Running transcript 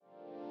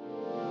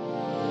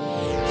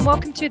and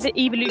welcome to the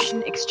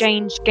Evolution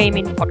Exchange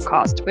Gaming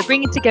Podcast. We're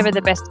bringing together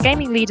the best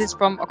gaming leaders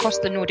from across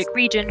the Nordic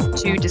region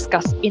to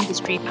discuss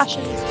industry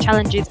passions,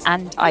 challenges,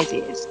 and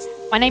ideas.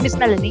 My name is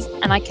Melanie,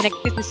 and I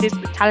connect businesses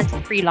with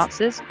talented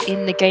freelancers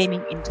in the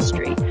gaming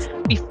industry.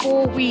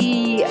 Before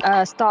we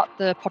start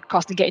the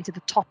podcast and get into the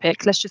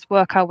topic, let's just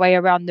work our way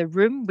around the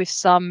room with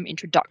some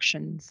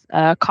introductions.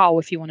 Carl,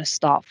 if you want to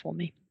start for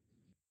me.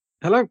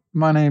 Hello,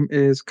 my name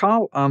is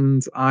Carl,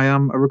 and I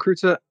am a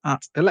recruiter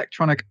at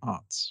Electronic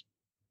Arts.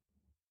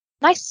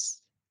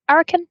 Nice.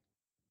 Araken?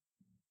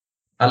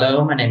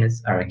 Hello, my name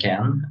is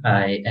Araken.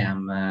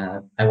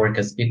 I work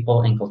as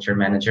People and Culture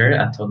Manager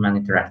at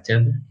Toadman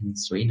Interactive in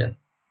Sweden.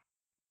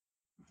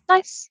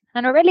 Nice.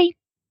 And Aurélie?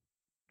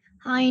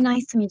 Hi,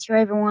 nice to meet you,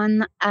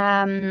 everyone.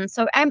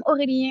 So I'm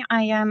Aurélie.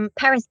 I am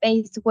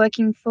Paris-based,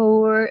 working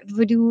for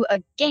Voodoo,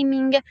 a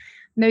gaming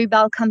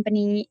mobile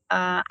company,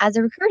 as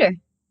a recruiter.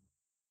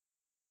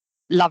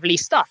 Lovely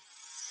stuff.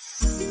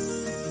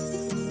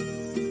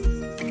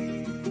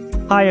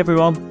 Hi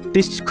everyone,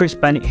 this is Chris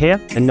Bennett here,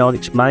 a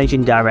Nordic's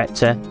Managing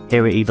Director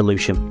here at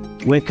Evolution.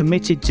 We're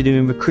committed to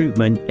doing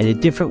recruitment in a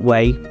different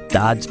way that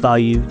adds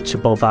value to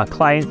both our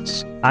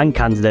clients and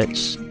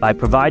candidates by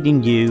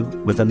providing you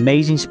with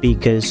amazing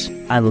speakers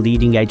and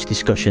leading edge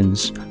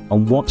discussions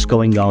on what's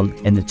going on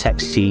in the tech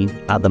scene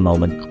at the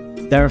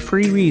moment. There are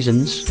 3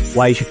 reasons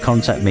why you should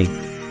contact me.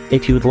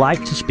 If you would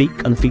like to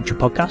speak on a future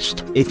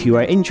podcast, if you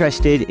are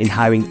interested in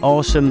hiring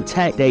awesome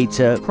tech,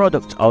 data,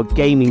 product or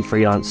gaming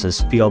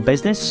freelancers for your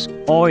business,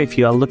 or if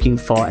you are looking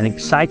for an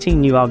exciting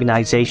new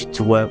organization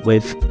to work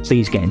with,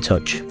 please get in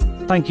touch.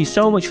 Thank you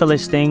so much for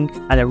listening,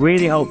 and I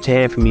really hope to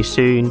hear from you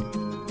soon.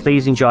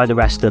 Please enjoy the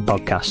rest of the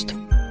podcast.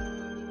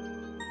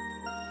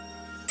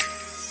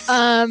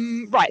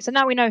 Right, so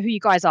now we know who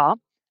you guys are.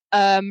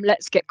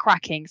 Let's get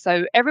cracking.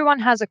 So everyone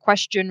has a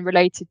question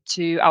related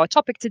to our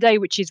topic today,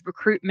 which is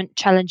recruitment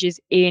challenges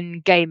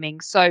in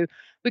gaming. So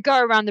we go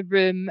around the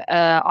room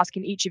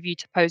asking each of you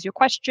to pose your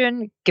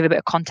question, give a bit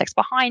of context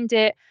behind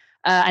it,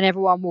 and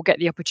everyone will get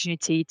the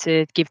opportunity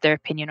to give their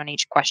opinion on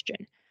each question.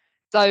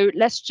 So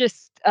let's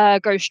just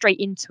go straight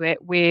into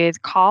it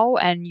with Carl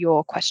and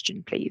your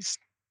question, please.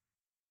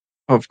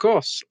 Of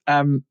course.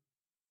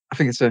 I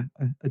think it's a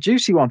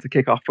juicy one to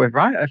kick off with,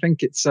 right? I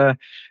think it's a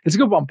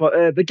good one.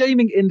 But the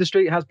gaming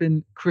industry has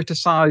been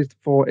criticised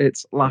for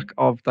its lack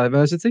of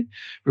diversity.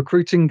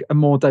 Recruiting a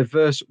more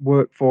diverse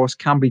workforce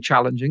can be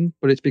challenging,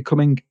 but it's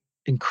becoming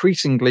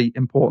increasingly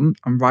important,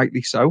 and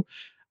rightly so,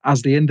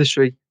 as the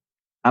industry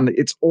and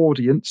its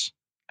audience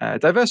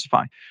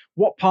diversify.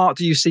 What part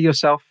do you see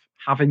yourself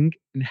having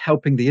in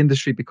helping the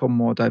industry become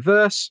more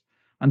diverse?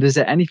 And is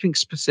there anything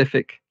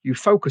specific you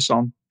focus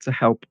on to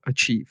help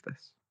achieve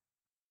this?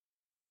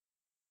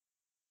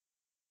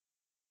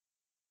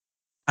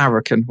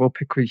 Araken, we'll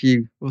pick with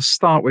you. We'll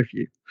start with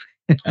you.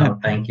 Oh,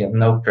 thank you.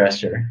 No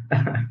pressure.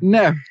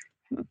 No.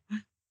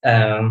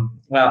 Well,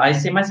 I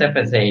see myself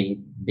as a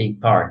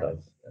big part of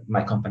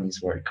my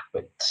company's work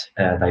with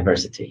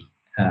diversity.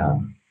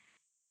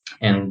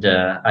 And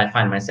I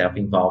find myself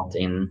involved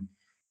in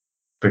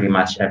pretty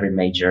much every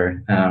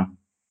major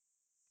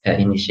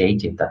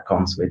initiative that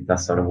comes with that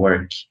sort of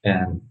work.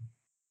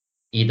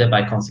 Either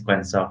by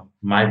consequence of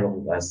my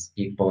role as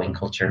People and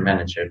Culture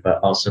Manager, but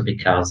also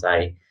because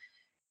I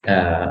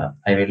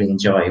really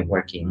enjoy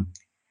working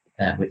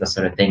with the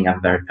sort of thing.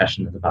 I'm very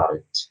passionate about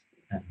it.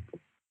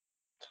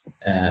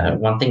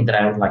 One thing that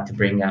I would like to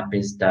bring up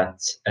is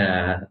that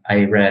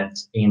I read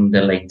in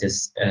the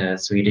latest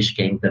Swedish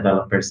Game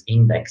Developers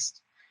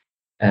Index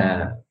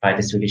by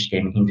the Swedish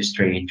Game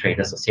Industry Trade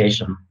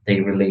Association.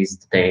 They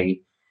released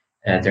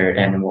their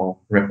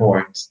annual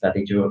report that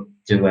they do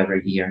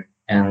every year.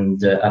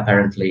 And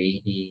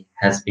apparently it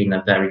has been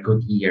a very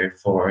good year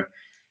for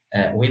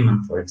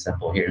women, for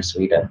example, here in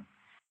Sweden.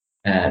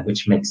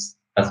 Which makes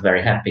us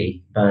very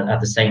happy. But at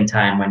the same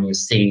time, when you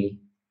see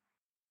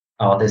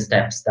all the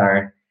steps that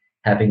are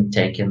having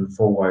taken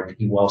forward,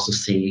 you also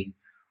see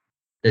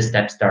the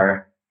steps that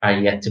are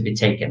yet to be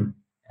taken.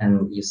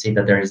 And you see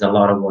that there is a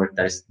lot of work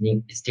that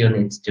still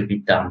needs to be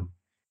done.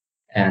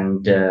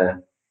 And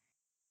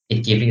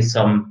it gives you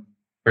some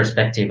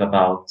perspective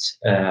about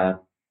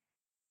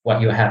what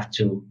you have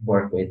to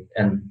work with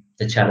and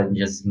the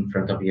challenges in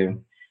front of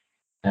you.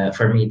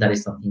 For me, that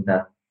is something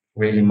that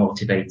really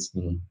motivates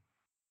me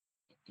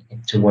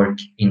to work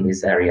in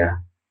this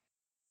area.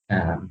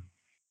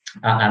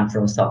 I'm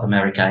from South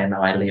America and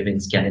now I live in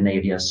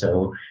Scandinavia,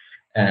 so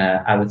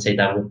I would say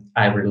that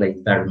I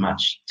relate very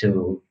much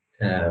to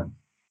the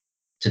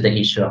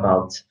issue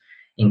about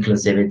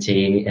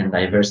inclusivity and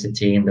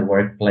diversity in the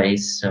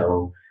workplace.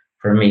 So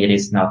for me, it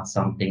is not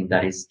something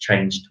that is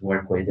strange to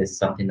work with. It's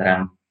something that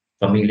I'm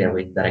familiar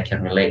with, that I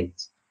can relate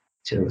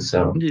to.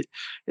 So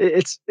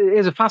it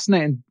is a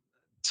fascinating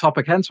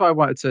topic, hence why I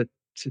wanted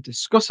to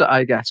discuss it,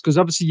 I guess, because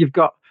obviously you've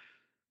got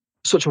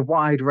such a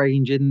wide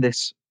range in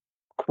this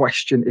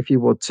question, if you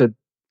would, to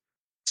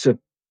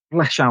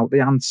flesh out the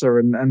answer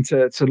and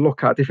to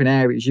look at different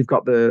areas. You've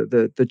got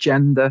the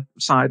gender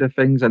side of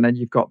things, and then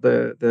you've got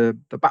the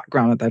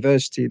background and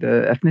diversity,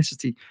 the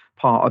ethnicity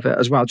part of it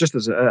as well, just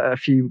as a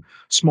few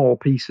small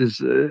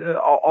pieces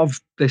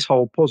of this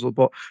whole puzzle.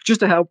 But just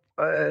to help,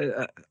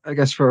 I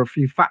guess, for a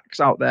few facts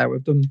out there,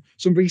 we've done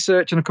some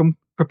research and have come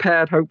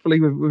prepared, hopefully,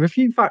 with a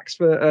few facts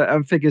for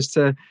and figures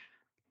to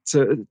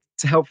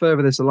help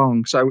further this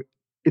along. So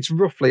it's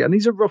roughly, and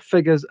these are rough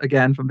figures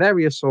again from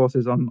various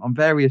sources on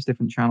various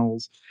different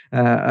channels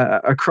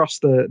across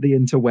the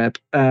interweb.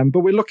 But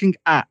we're looking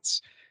at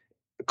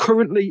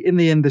currently in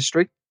the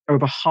industry,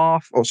 over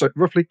half, or so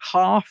roughly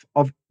half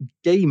of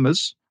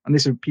gamers, and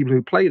this is people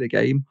who play the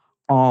game,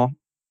 are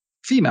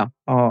female,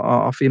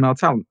 are female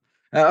talent.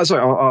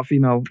 Are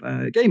female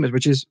gamers,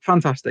 which is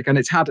fantastic, and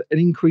it's had an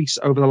increase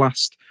over the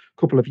last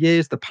couple of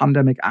years. The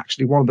pandemic,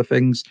 actually, one of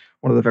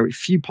the very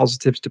few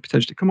positives to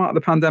potentially come out of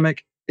the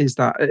pandemic is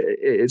that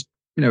it's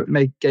it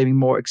made gaming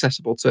more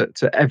accessible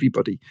to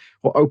everybody,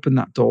 or open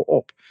that door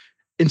up.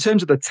 In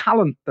terms of the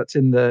talent that's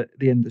in the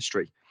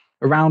industry,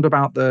 around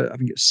about I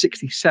think it's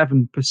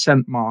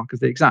 67% mark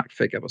is the exact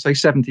figure, but say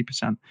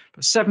 70%.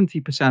 But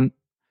 70%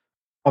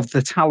 of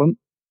the talent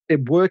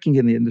working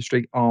in the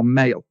industry are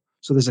male.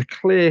 So there's a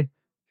clear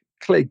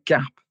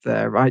gap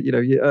there, right?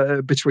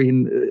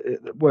 Between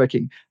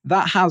working.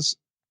 That has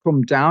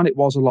come down. It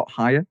was a lot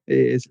higher.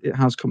 It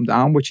has come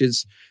down, which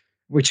is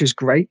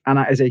great, and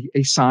that is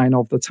a sign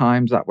of the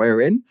times that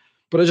we're in.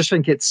 But I just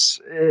think it's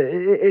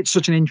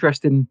such an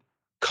interesting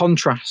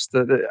contrast,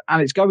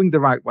 and it's going the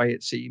right way,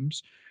 it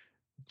seems.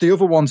 The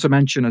other one to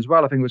mention as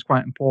well, I think was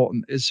quite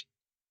important, is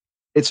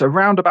it's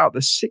around about the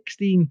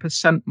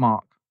 16%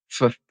 mark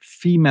for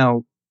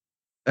female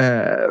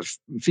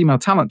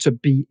talent to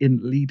be in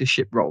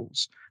leadership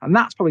roles. And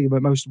that's probably the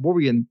most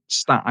worrying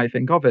stat, I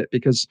think, of it,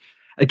 because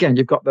again,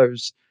 you've got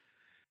those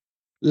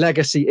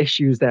legacy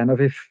issues then of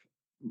if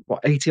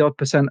 80 odd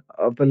 %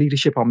 of the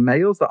leadership are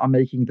males that are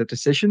making the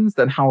decisions,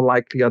 then how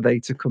likely are they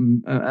to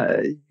come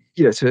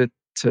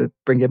to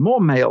bring in more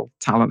male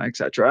talent,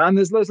 etc. And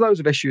there's loads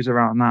of issues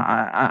around that,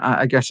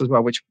 I guess, as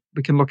well, which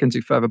we can look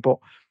into further. But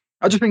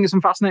I just think there's some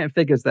fascinating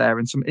figures there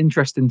and some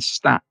interesting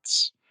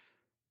stats.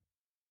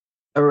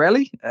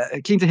 Aurélie,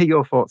 keen to hear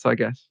your thoughts, I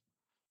guess.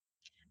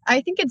 I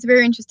think it's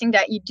very interesting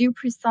that you do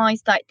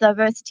precise that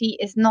diversity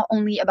is not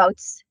only about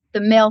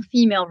the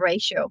male-female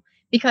ratio,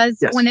 because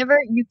yes. Whenever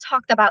you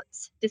talked about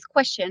this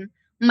question,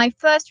 my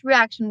first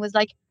reaction was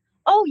like,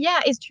 oh yeah,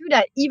 it's true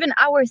that even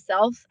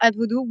ourselves at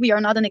Voodoo, we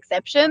are not an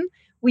exception.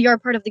 We are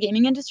part of the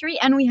gaming industry,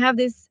 and we have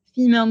this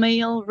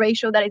female-male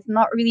ratio that is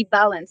not really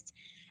balanced.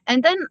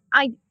 And then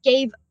I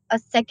gave a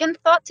second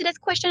thought to this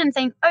question and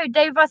saying, oh,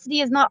 diversity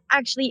is not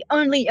actually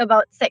only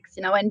about sex,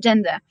 and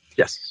gender.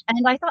 Yes.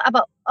 And I thought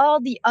about all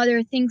the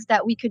other things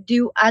that we could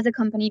do as a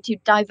company to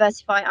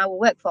diversify our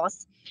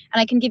workforce.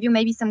 And I can give you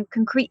maybe some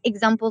concrete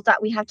examples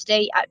that we have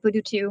today at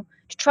Voodoo to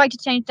try to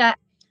change that.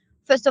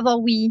 First of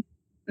all, we,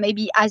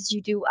 maybe as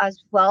you do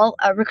as well,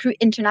 recruit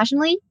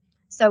internationally.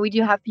 So we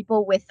do have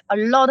people with a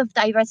lot of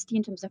diversity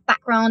in terms of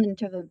background, in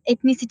terms of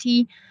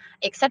ethnicity,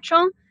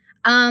 etc.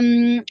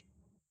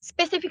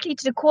 Specifically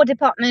to the core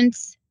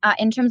departments,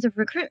 in terms of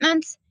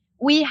recruitment,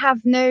 we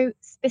have no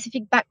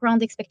specific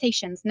background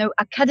expectations, no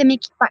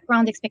academic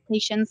background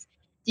expectations.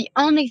 The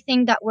only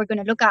thing that we're going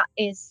to look at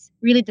is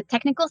really the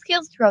technical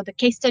skills throughout the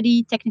case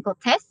study, technical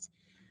tests.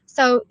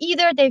 So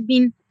either they've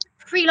been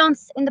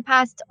freelance in the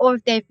past, or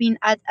they've been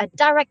at a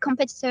direct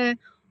competitor,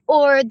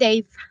 or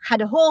they've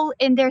had a hole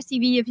in their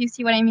CV, if you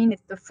see what I mean.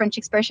 It's the French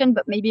expression,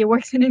 but maybe it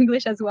works in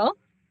English as well.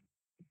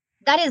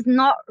 That is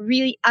not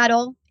really at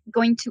all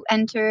going to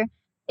enter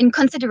in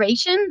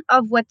consideration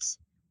of what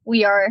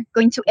we are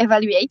going to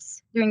evaluate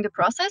during the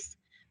process.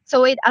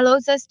 So it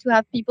allows us to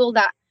have people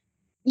that,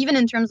 even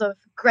in terms of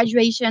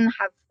graduation,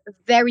 have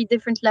very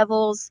different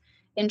levels.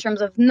 In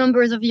terms of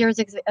numbers of years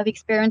of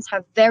experience,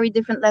 have very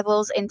different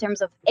levels. In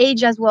terms of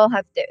age as well,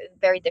 have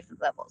very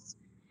different levels.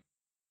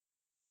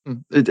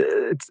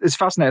 It's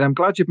fascinating. I'm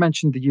glad you've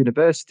mentioned the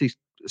university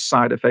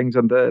side of things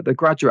and the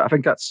graduate. I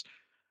think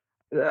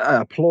I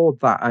applaud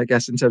that, I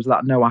guess, in terms of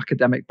that no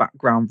academic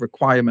background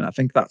requirement. I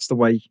think that's the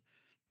way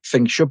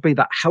things should be.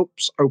 That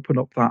helps open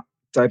up that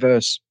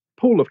diverse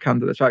pool of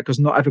candidates, right? Because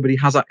not everybody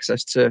has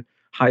access to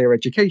higher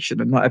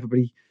education and not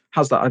everybody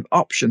has that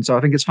option. So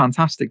I think it's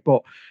fantastic.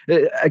 But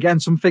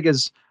again, some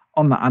figures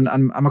on that, and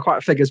I'm quite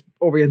a figures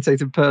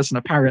orientated person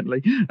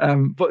apparently.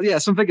 But yeah,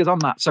 some figures on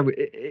that. So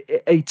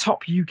a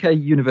top UK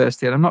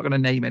university, and I'm not going to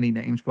name any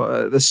names,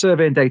 but the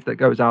survey and data that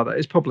goes out there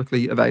is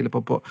publicly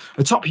available. But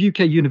a top UK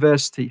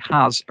university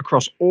has,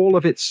 across all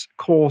of its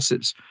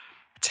courses,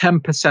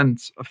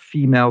 10% of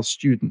female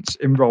students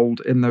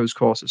enrolled in those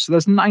courses. So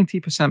there's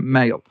 90%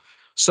 male.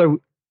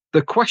 So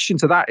the question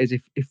to that is,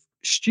 if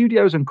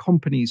studios and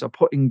companies are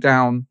putting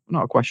down,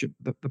 not a question,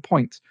 the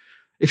point,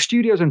 if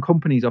studios and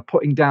companies are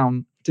putting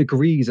down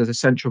degrees as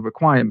essential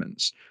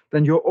requirements,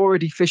 then you're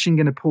already fishing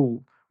in a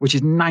pool which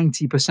is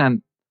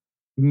 90%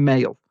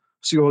 male.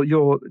 So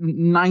you're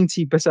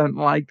 90%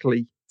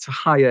 likely to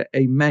hire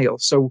a male.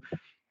 So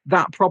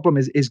that problem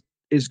is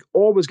is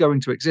always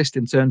going to exist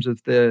in terms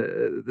of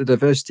the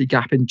diversity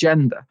gap in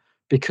gender,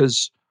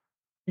 because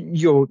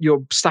you're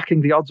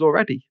stacking the odds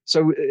already.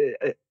 So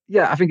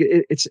I think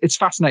it's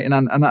fascinating,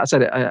 and like I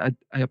said, I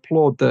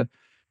applaud that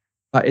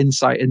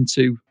insight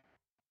into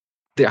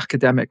the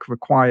academic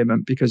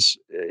requirement, because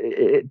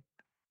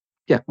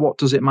what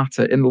does it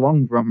matter in the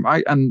long run,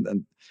 right?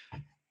 And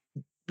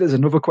there's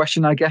another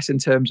question, I guess, in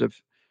terms of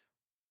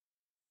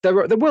there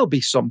will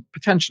be some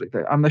potentially,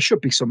 and there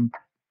should be some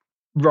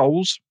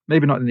roles,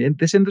 maybe not in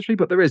this industry,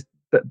 but there is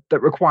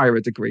that require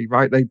a degree,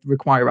 right? They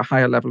require a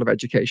higher level of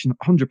education,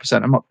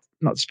 100%. I'm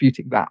not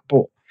disputing that,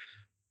 but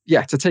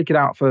to take it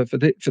out for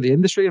the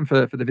industry and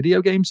for the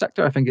video game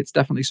sector, I think it's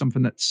definitely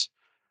something that's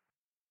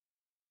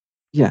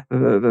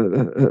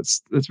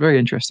that's very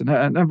interesting,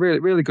 and a really,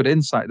 really good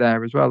insight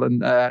there as well.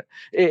 And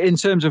in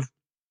terms of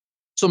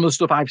some of the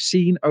stuff I've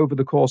seen over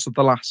the course of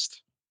the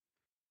last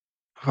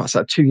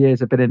 2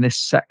 years I've been in this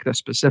sector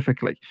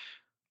specifically,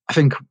 I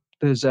think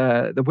there's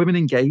the Women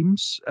in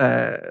Games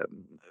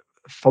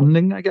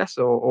funding, I guess,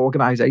 or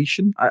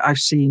organization. I've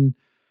seen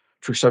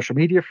through social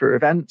media, through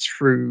events,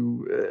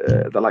 through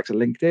the likes of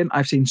LinkedIn,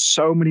 I've seen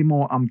so many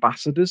more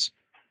ambassadors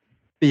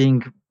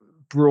being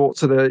brought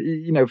to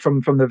the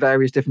from the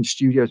various different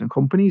studios and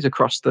companies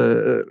across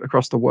the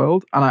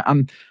world,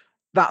 and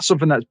that's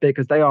something that's big,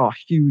 because they are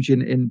huge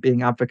in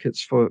being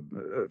advocates for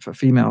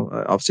female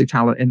obviously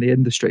talent in the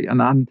industry,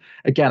 and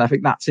again I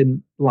think that's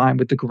in line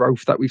with the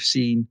growth that we've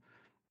seen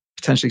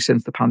potentially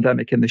since the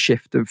pandemic, in the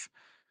shift of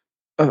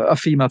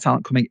female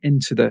talent coming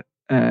into the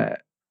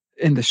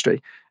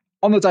industry.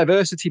 On the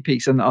diversity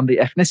piece and on the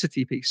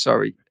ethnicity piece,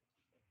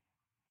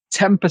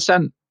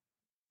 10%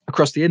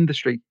 across the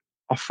industry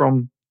are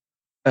from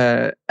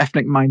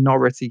ethnic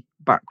minority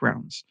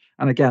backgrounds.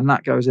 And again,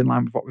 that goes in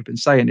line with what we've been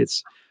saying.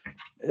 It's,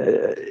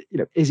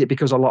 is it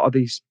because a lot of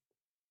these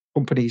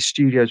companies,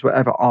 studios,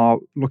 whatever, are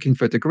looking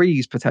for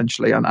degrees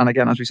potentially? And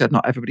again, as we said,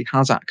 not everybody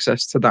has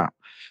access to that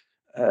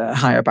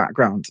higher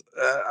background.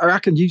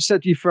 Araken, you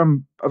said you're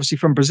obviously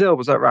from Brazil,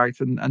 was that right?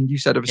 And you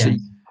said obviously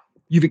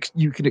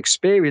you can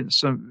experience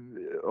some,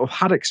 or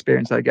had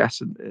experience, I guess.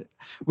 And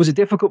was it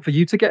difficult for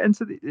you to get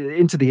into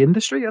the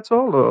industry at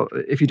all, or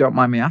if you don't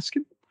mind me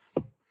asking?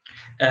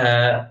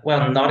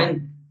 Well, not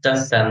in the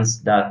sense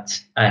that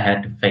I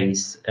had to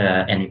face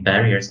any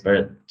barriers,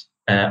 but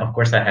of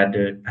course I had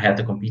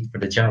to compete for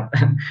the job.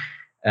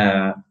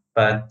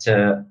 But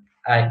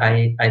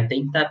I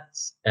think that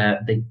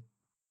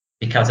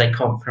because I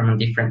come from a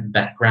different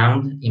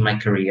background in my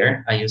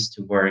career, I used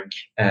to work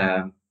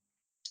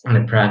in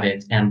the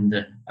private,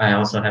 and I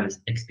also have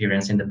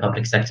experience in the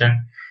public sector.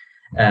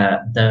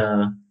 I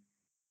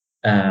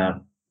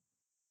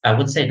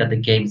would say that the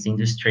games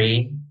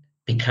industry,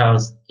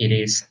 because it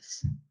is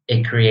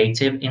a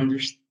creative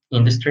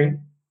industry,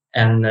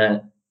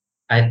 and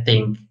I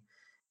think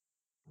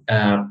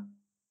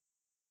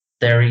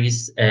there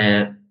is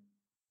a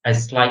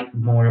slight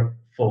more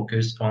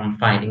focus on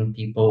finding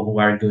people who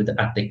are good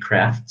at the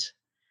craft,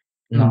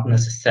 not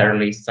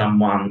necessarily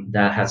someone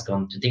that has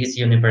gone to this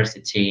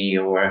university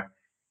or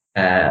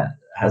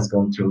has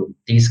gone through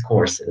these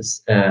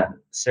courses.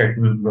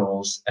 Certain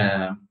roles,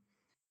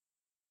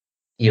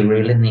 you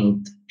really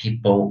need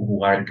people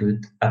who are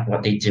good at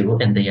what they do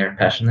and they are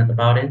passionate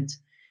about it.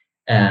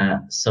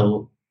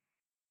 So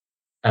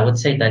I would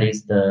say that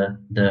is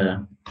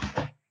the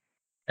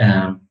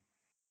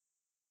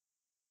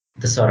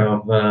sort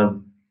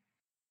of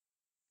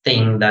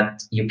thing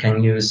that you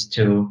can use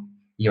to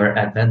your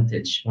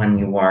advantage when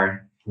you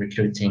are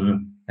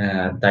recruiting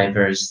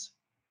diverse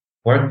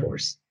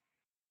workforce,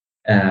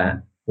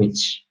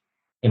 which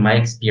in my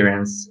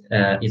experience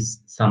is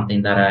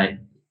something that I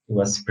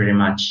was pretty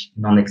much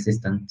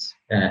non-existent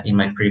in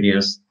my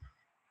previous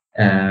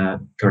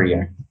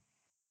career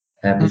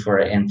before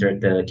I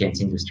entered the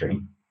games industry.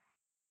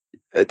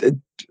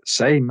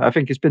 Same. I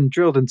think it's been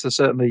drilled into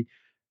certainly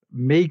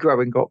me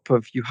growing up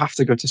of, you have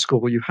to go to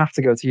school, you have to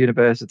go to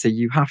university,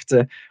 you have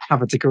to have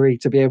a degree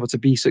to be able to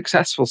be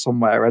successful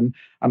somewhere. And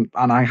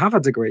I have a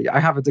degree. I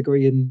have a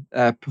degree in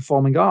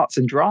performing arts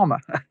and drama.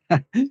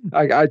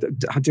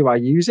 Do I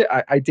use it?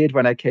 I did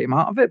when I came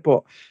out of it,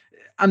 but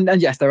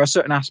and yes, there are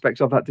certain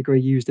aspects of that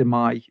degree used in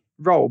my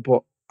role,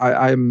 but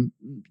I'm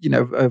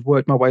I've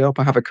worked my way up.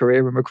 I have a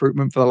career in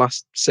recruitment for the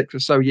last 6 or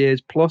so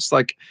years plus,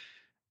 like,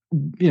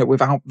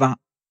 without that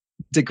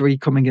degree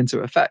coming into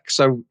effect.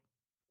 So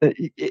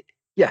like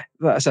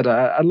I said,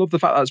 I love the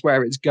fact that's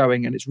where it's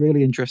going, and it's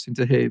really interesting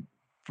to hear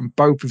from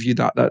both of you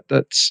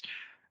that's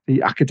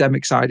the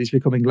academic side is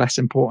becoming less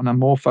important and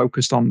more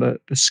focused on the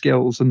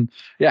skills. And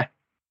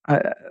I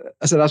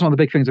said that's one of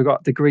the big things. I've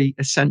got degree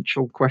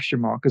essential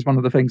question mark as one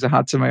of the things I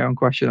had to my own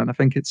question, and I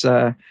think it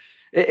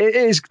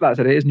is, like I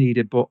said, it is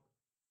needed, but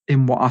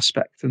in what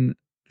aspect? And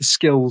the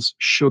skills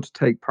should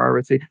take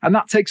priority, and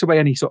that takes away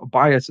any sort of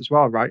bias as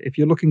well, right? If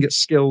you're looking at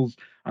skills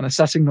and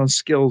assessing on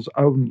skills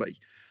only,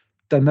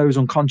 then those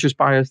unconscious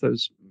bias,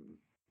 those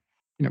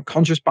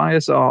conscious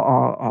bias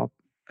are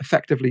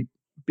effectively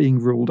being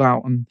ruled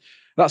out. And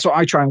that's what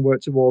I try and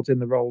work towards in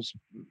the roles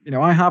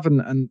I have.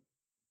 And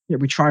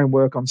we try and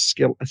work on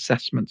skill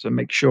assessments and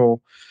make sure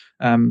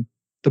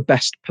the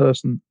best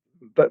person,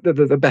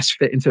 the best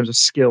fit in terms of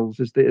skills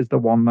is the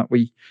one that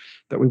we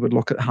would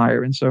look at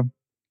hiring. So,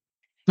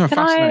 no,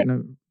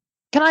 fascinating.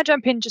 Can I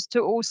jump in just to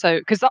also,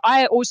 because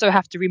I also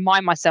have to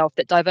remind myself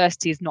that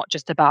diversity is not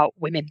just about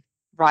women,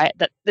 right?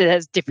 That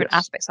there's different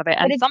aspects of it,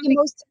 but it's the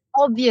most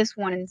obvious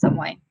one in some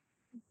way.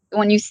 The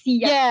one you see.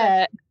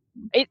 Yeah.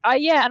 And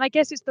I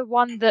guess it's the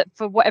one that,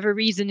 for whatever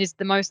reason, is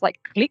the most like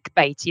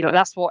clickbaity. Like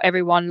that's what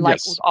everyone all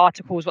the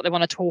articles, what they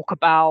want to talk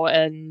about,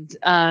 and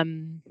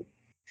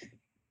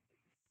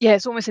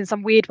it's almost in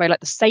some weird way like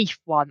the safe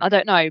one. I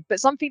don't know, but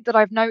something that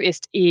I've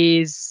noticed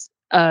is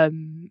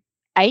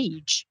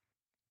age.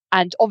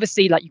 And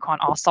obviously, like, you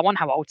can't ask someone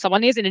how old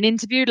someone is in an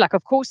interview, like,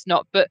 of course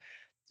not. But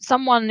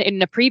someone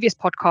in a previous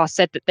podcast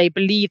said that they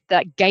believed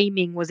that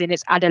gaming was in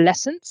its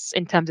adolescence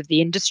in terms of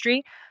the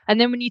industry. And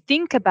then when you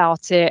think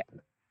about it,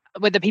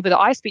 with the people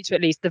that I speak to,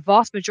 at least, the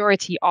vast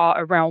majority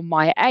are around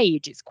my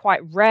age. It's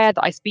quite rare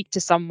that I speak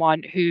to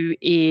someone who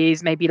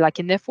is maybe like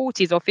in their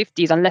 40s or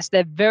 50s, unless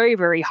they're very,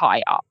 very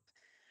high up.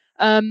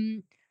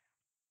 And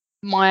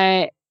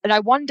I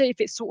wonder if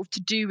it's sort of to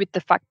do with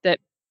the fact that,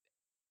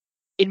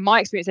 in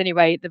my experience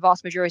anyway, the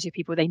vast majority of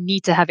people, they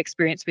need to have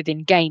experience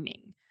within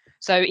gaming.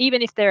 So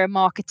even if they're a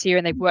marketeer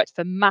and they've worked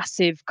for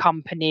massive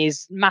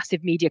companies,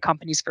 massive media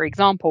companies, for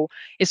example,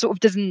 it sort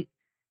of doesn't,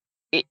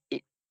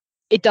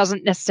 it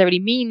doesn't necessarily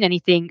mean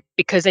anything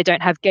because they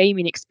don't have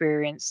gaming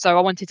experience. So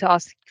I wanted to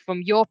ask,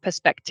 from your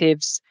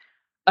perspectives,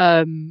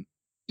 I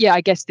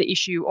guess the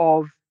issue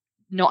of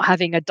not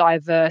having a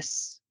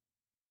diverse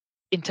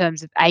in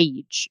terms of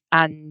age,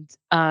 and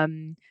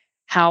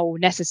how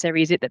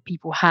necessary is it that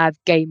people have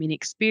gaming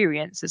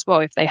experience as well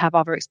if they have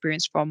other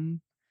experience from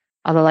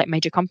other like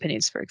major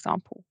companies, for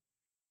example?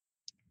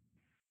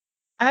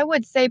 I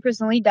would say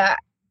personally that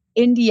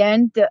in the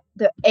end,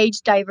 the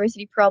age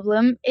diversity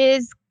problem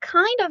is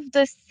kind of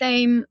the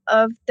same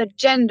of the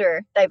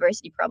gender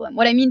diversity problem.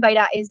 What I mean by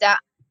that is that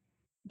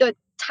the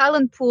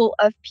talent pool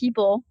of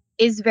people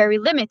is very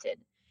limited.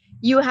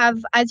 You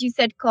have, as you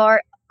said, Carl,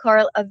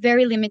 a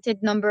very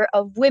limited number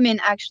of women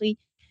actually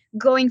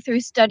going through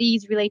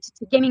studies related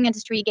to gaming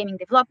industry, gaming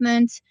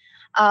development,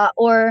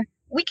 or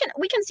we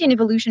can see an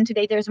evolution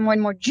today. There's more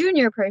and more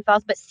junior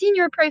profiles, but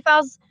senior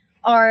profiles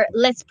are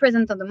less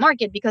present on the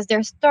market because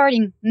they're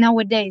starting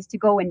nowadays to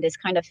go in this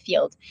kind of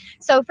field.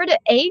 So for the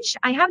age,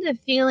 I have the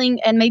feeling,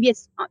 and maybe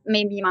it's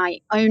my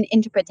own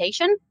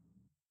interpretation,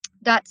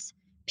 that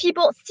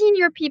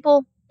senior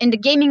people in the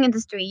gaming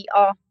industry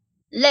are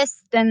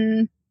less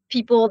than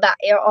people that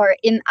are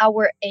in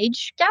our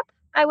age gap,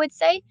 I would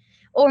say,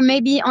 or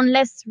maybe on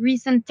less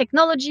recent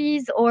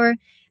technologies, or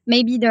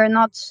maybe they're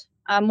not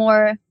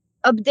more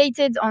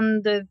updated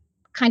on the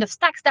kind of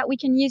stacks that we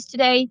can use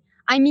today.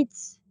 I meet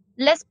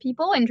less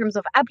people in terms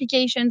of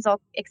applications or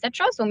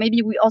etc. So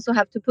maybe we also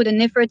have to put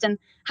an effort in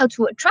how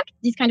to attract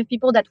these kind of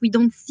people that we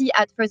don't see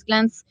at first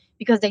glance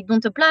because they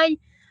don't apply,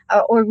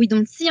 or we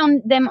don't see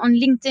them on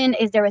LinkedIn.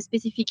 Is there a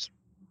specific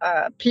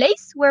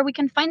place where we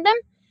can find them?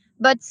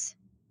 But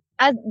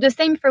the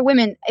same for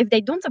women. If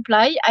they don't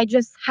apply, I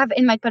just have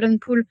in my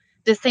talent pool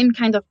the same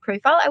kind of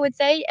profile, I would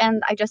say,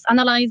 and I just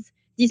analyze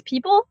these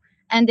people,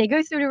 and they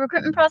go through the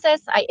recruitment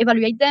process. I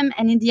evaluate them,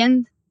 and in the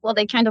end, well,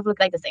 they kind of look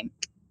like the same.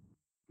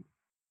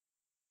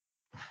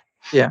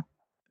 Yeah,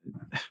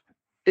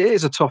 it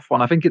is a tough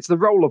one. I think it's the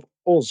role of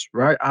us,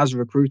 right, as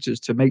recruiters,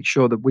 to make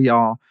sure that we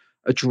are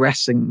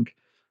addressing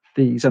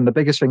these. And the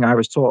biggest thing I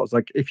was taught is,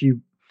 like, if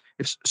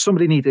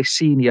somebody needs a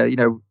senior,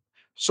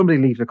 somebody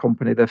leaves a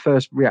company, their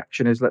first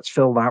reaction is, let's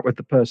fill that with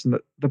the person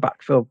that the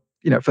backfill,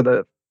 for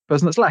the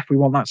person that's left. We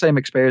want that same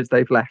experience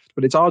they've left.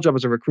 But it's our job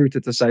as a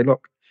recruiter to say,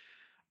 look,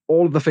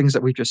 all of the things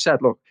that we've just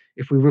said, look,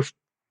 if we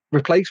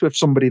replace with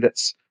somebody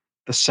that's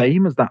the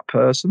same as that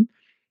person,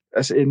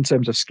 as in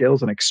terms of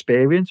skills and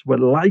experience, we're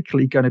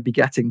likely going to be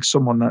getting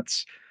someone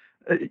that's,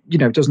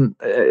 doesn't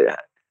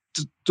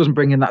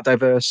bring in that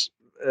diverse,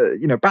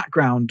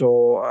 background,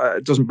 or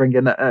doesn't bring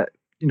in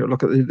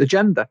look at the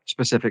gender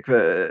specific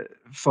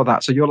for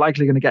that. So you're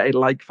likely going to get a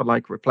like for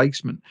like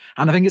replacement.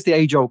 And I think it's the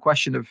age old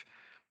question of,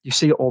 you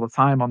see it all the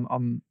time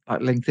on like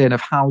LinkedIn,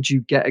 of how do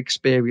you get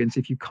experience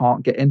if you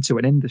can't get into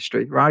an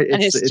industry, right?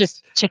 And it's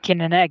just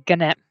chicken and egg,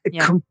 isn't it?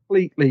 Yeah.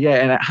 Completely, yeah.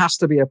 And it has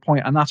to be a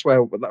point, and that's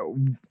where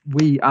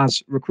we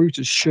as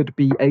recruiters should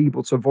be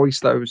able to voice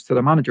those to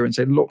the manager and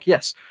say, look,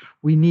 yes,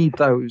 we need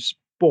those,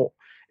 but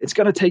it's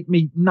going to take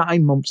me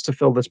 9 months to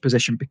fill this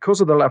position because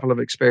of the level of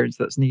experience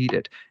that's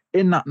needed.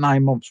 In that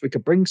 9 months, we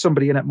could bring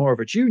somebody in at more of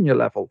a junior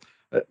level,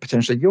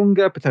 potentially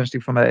younger,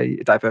 potentially from a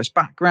diverse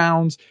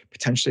background,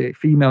 potentially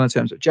female in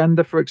terms of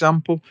gender, for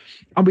example.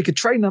 And we could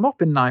train them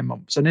up in 9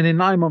 months. And then in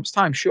 9 months'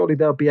 time, surely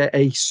there'll be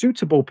a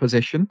suitable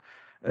position,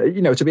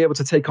 to be able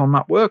to take on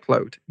that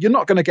workload. You're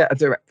not going to get a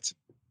direct,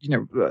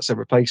 that's a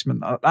replacement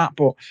like that.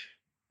 But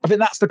I think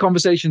that's the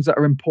conversations that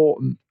are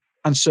important.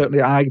 And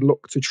certainly I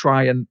look to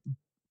try and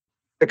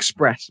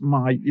express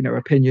my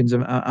opinions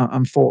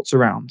and thoughts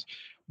around.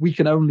 We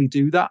can only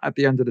do that at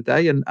the end of the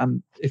day,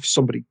 and if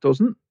somebody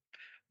doesn't,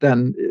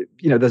 then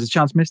there's a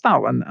chance missed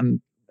out, and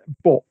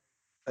But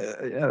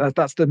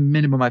that's the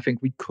minimum I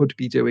think we could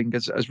be doing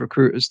as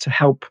recruiters to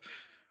help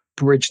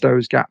bridge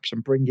those gaps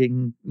and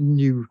bringing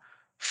new,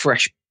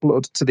 fresh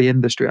blood to the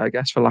industry, I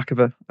guess, for lack of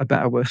a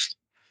better word.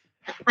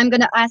 I'm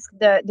going to ask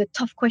the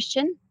tough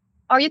question.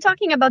 Are you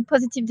talking about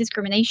positive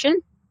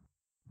discrimination?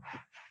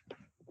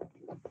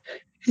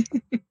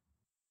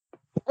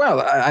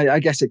 Well, I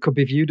guess it could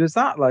be viewed as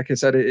that. Like I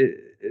said,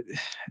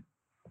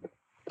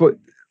 but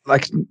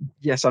like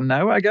yes and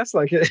no, I guess.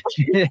 Like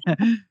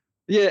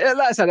yeah,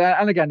 like I said,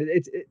 and again,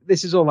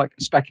 this is all like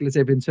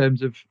speculative in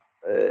terms of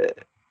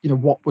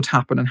what would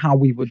happen and how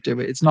we would do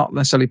it. It's not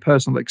necessarily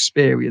personal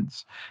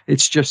experience.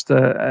 It's just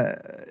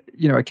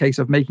a case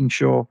of making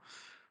sure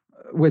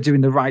we're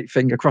doing the right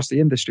thing across the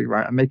industry,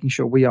 right, and making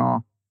sure we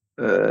are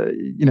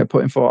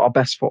putting for our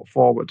best foot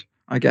forward,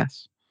 I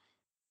guess.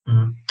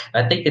 Mm-hmm.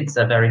 I think it's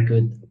a very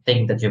good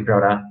thing that you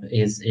brought up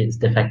is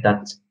the fact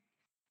that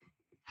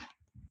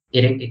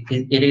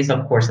it is,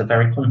 of course, a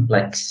very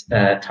complex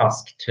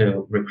task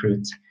to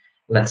recruit,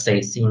 let's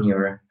say,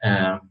 senior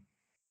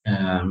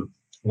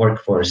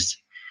workforce,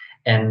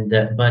 and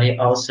but it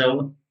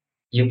also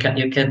you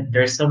can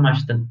there's so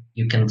much that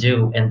you can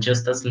do, and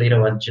just as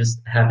little as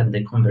just having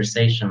the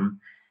conversation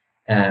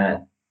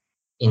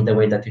in the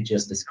way that you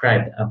just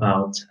described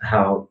about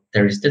how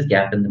there is this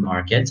gap in the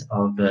market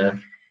of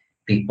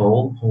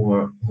people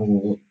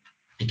who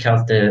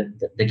because the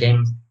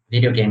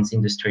video games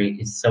industry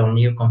is so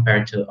new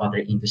compared to other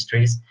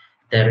industries,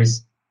 there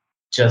is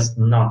just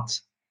not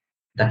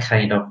the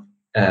kind of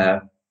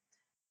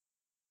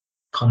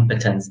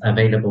competence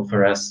available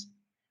for us,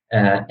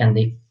 and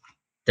if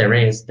there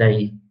is,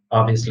 they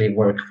obviously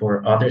work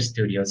for other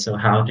studios. So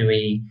how do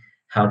we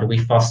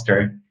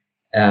foster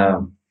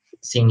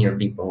senior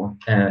people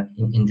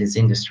in this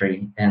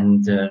industry?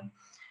 And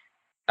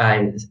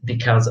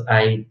because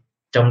I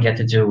don't get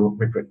to do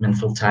recruitment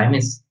full time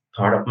is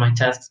part of my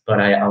tasks, but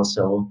I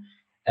also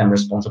am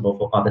responsible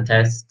for other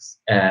tasks,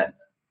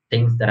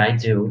 things that I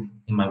do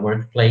in my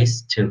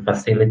workplace to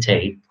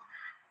facilitate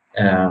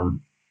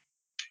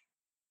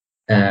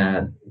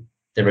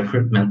the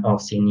recruitment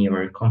of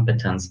senior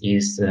competence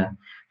is,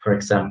 for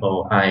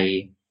example,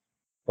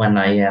 when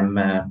I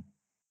am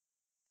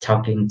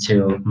talking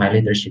to my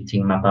leadership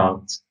team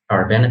about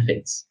our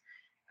benefits,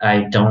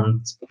 I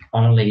don't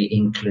only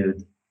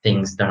include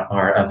things that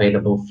are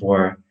available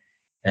for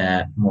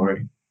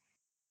more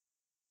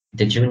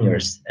the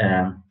juniors.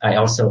 I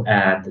also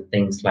add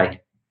things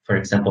like, for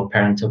example,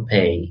 parental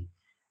pay,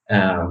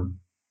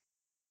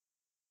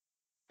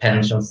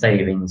 pension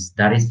savings.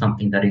 That is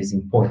something that is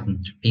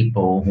important to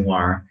people who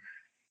are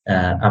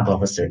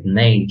above a certain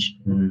age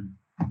in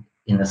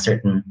a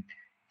certain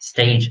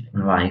stage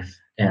in life,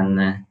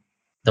 and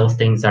those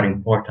things are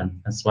important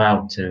as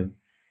well to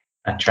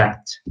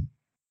attract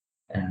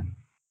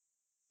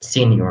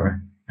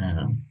senior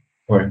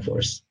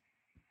workforce.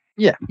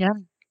 Yeah,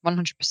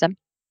 100%.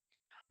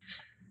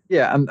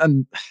 Yeah,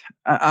 and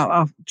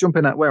I'll jump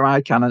in at where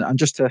I can, and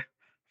just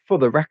for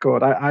the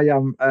record, I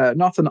am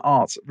not an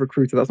art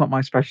recruiter. That's not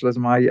my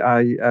specialism.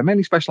 I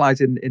mainly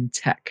specialize in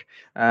tech.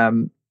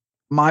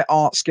 My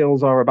art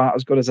skills are about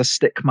as good as a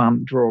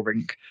stickman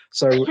drawing.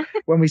 So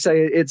when we say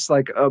it's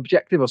like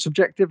objective or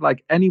subjective,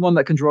 like anyone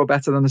that can draw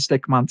better than a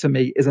stickman to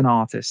me is an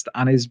artist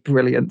and is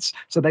brilliant.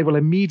 So they will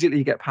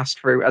immediately get passed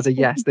through as a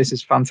yes, this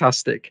is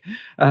fantastic.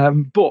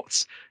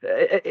 But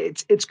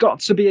it's got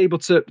to be able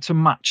to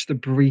match the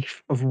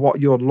brief of what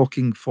you're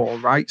looking for,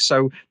 right?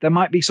 So there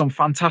might be some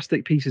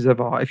fantastic pieces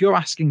of art. If you're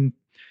asking,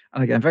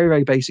 and again, very,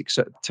 very basic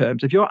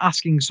terms, if you're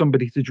asking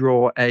somebody to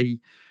draw a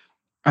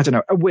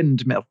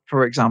windmill,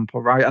 for example,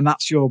 right? And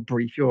that's your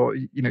brief.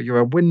 You're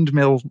a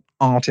windmill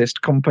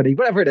artist company,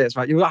 whatever it is,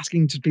 right? You're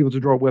asking people to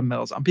draw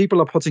windmills, and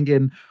people are putting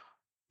in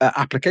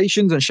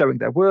applications and showing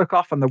their work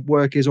off, and the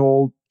work is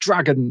all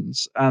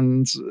dragons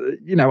and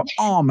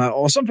armor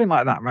or something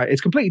like that, right?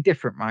 It's completely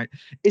different, right?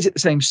 Is it the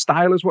same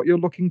style as what you're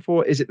looking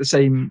for? Is it the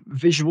same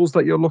visuals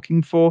that you're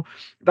looking for?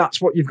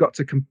 That's what you've got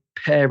to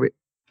compare it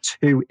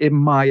to, in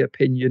my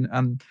opinion,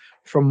 and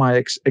from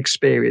my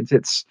experience.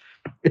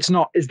 It's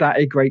not, is that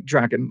a great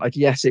dragon? Like,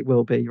 yes, it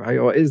will be, right?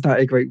 Or is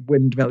that a great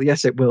windmill?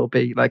 Yes, it will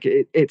be. Like,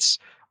 it's,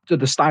 do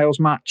the styles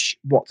match?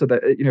 What do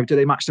they, do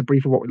they match the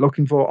brief of what we're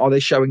looking for? Are they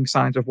showing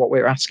signs of what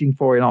we're asking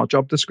for in our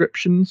job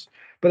descriptions?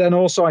 But then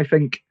also, I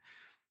think,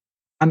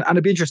 and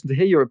it'd be interesting to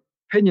hear your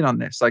opinion on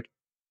this. Like,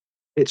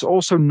 it's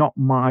also not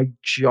my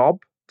job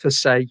to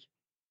say,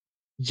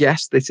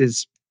 yes, this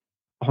is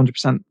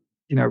 100%,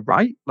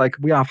 right? Like,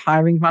 we have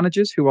hiring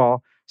managers who are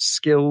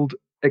skilled,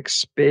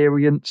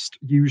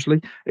 usually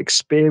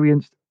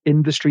experienced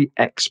industry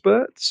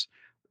experts,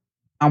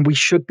 and we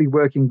should be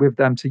working with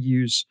them to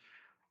use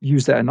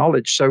their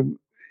knowledge. So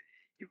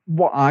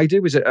what I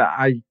do is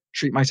I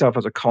treat myself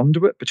as a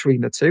conduit between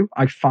the two.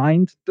 I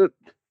find that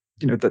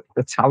the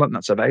talent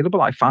that's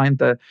available. I find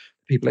the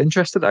people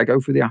interested. I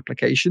go through the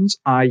applications.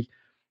 I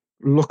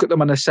look at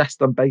them and assess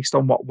them based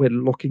on what we're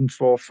looking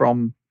for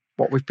from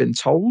what we've been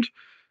told.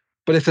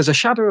 But if there's a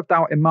shadow of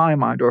doubt in my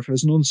mind, or if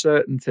there's an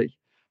uncertainty,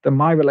 then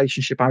my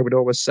relationship, I would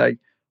always say,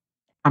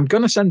 I'm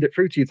going to send it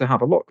through to you to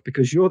have a look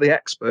because you're the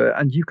expert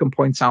and you can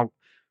point out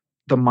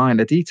the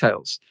minor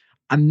details.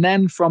 And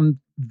then from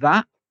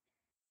that,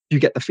 you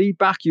get the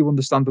feedback, you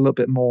understand a little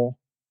bit more,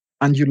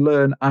 and you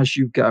learn as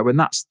you go. And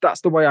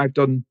that's the way I've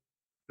done,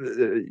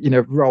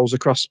 roles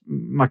across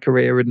my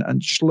career,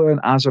 and just learn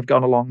as I've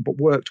gone along, but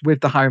worked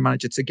with the hiring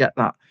manager to get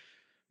that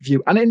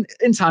view. And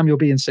in time, you'll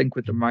be in sync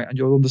with them, right? And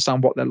you'll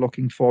understand what they're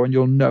looking for, and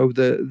you'll know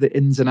the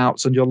ins and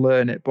outs, and you'll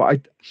learn it.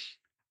 But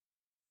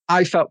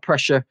I felt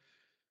pressure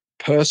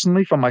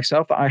personally for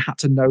myself that I had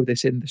to know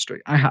this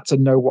industry. I had to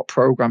know what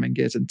programming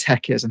is and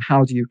tech is and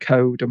how do you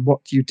code and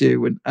what do you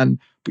do,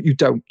 but you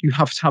don't. You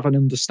have to have an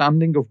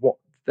understanding of what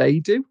they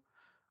do.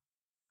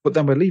 But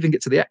then we're leaving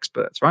it to the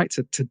experts, right,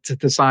 to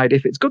decide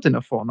if it's good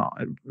enough or not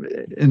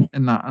in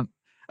that. And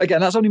again,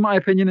 that's only my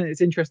opinion, and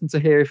it's interesting to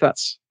hear if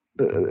that's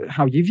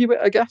how you view it,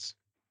 I guess.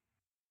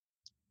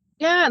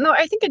 Yeah, no,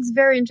 I think it's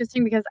very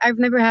interesting because I've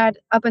never had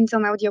up until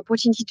now the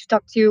opportunity to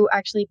talk to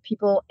actually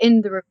people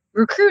in the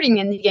recruiting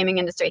in the gaming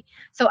industry.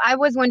 So I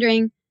was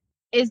wondering,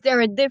 is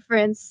there a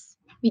difference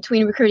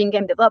between recruiting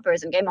game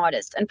developers and game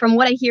artists? And from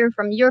what I hear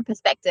from your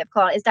perspective,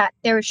 Carl, is that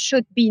there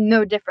should be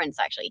no difference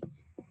actually.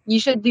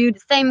 You should do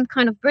the same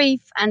kind of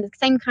brief and the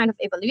same kind of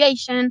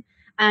evaluation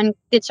and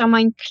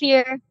determine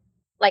clear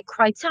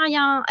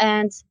criteria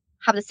and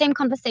have the same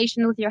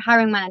conversation with your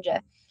hiring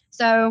manager.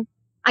 So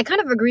I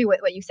kind of agree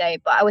with what you say,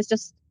 but I was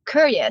just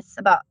curious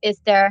about, is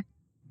there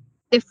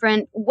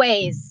different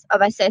ways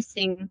of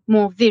assessing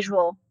more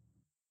visual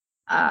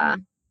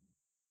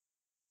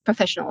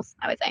professionals,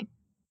 I would say.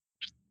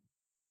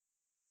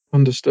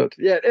 Understood.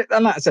 Yeah,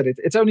 and like I said,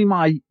 it's only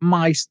my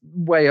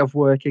way of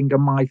working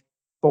and my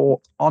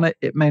thought on it.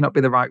 It may not be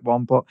the right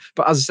one, but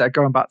as I said,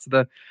 going back to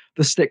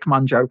the stick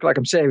man joke, like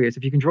I'm serious.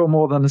 If you can draw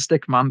more than a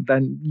stick man,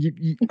 then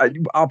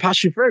I'll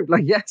pass you through.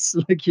 Like yes,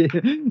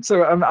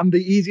 so I'm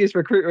the easiest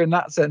recruiter in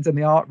that sense in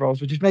the art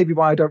roles, which is maybe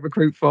why I don't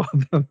recruit for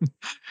them.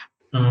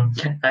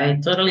 I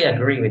totally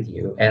agree with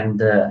you, and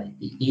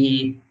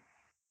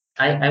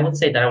I would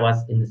say that I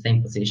was in the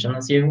same position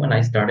as you when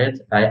I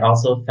started. I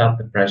also felt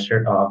the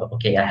pressure of,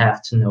 okay, I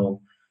have to know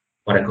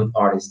what a good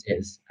artist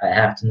is. I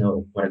have to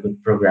know what a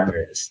good programmer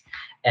is.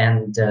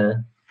 And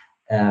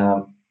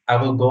I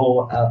will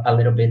go a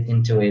little bit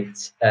into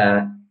it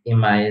in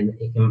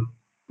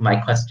my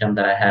question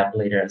that I have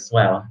later as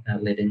well,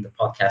 later in the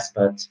podcast.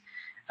 But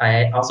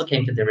I also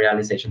came to the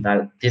realization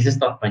that this is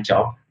not my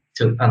job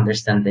to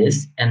understand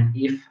this. And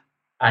if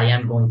I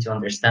am going to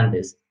understand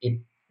this, it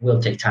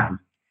will take time.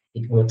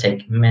 It will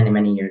take many,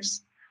 many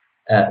years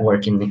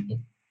working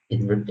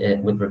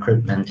with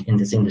recruitment in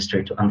this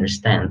industry to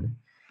understand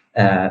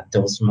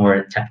those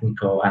more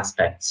technical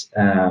aspects.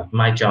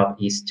 My job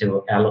is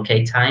to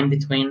allocate time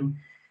between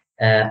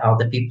all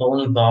the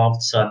people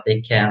involved so that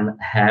they can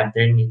have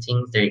their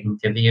meetings, their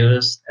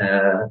interviews.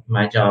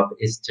 My job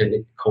is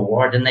to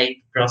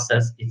coordinate the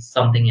process. It's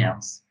something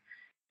else.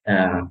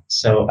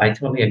 So I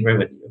totally agree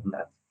with you on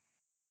that.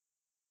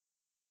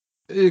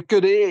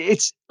 Good.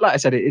 It's like I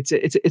said,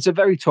 it's a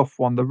very tough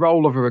one. The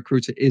role of a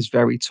recruiter is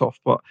very tough,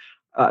 but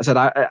I said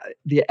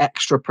the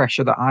extra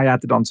pressure that I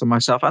added onto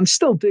myself and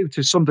still do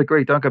to some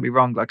degree. Don't get me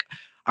wrong. Like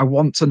I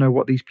want to know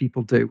what these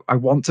people do. I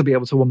want to be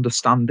able to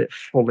understand it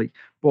fully.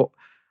 But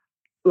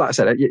like I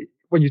said,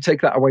 when you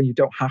take that away, you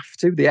don't have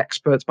to. The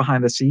experts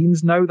behind the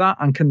scenes know that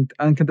and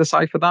can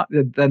decipher that.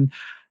 Then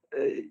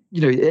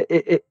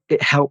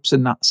it helps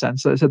in that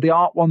sense. So the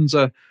art ones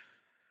are.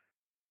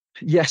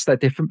 Yes, they're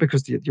different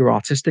because you're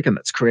artistic and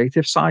that's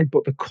creative side,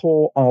 but the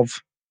core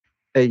of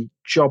a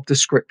job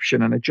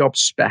description and a job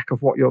spec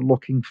of what you're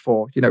looking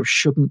for,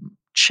 shouldn't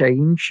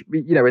change,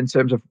 in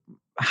terms of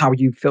how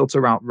you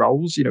filter out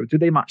roles. Do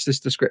they match this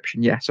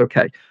description? Yes.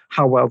 Okay.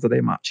 How well do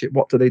they match it?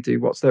 What do they do?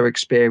 What's their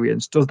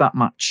experience? Does that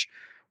match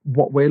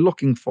what we're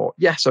looking for?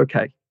 Yes.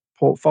 Okay.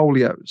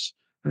 Portfolios.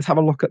 Let's have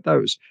a look at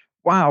those.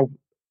 Wow.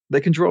 They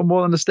can draw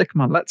more than a stick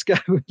man. Let's go.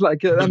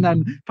 And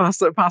then pass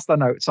the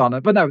notes on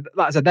it. But no,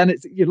 like I said, then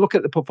you look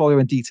at the portfolio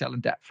in detail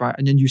and depth, right?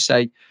 And then you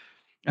say,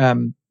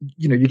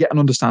 you get an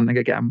understanding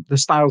again. The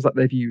styles that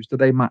they've used, do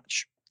they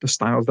match the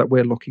styles that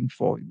we're looking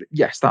for?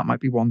 Yes, that might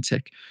be one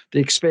tick. The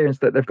experience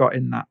that they've got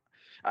in that,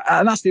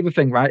 and that's the other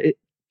thing, right?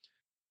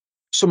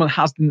 Someone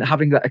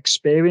having that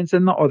experience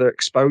in that or their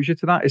exposure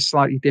to that is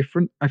slightly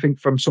different, I think,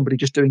 from somebody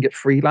just doing it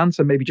freelance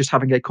and maybe just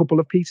having a couple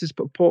of pieces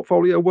of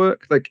portfolio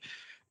work. Like,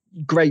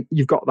 great,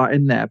 you've got that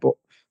in there, but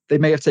they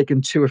may have taken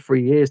 2 or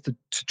 3 years to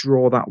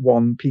draw that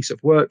one piece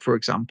of work, for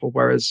example.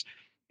 Whereas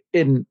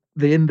in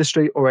the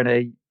industry or in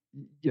a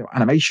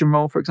animation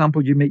role, for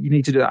example, you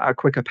need to do that at a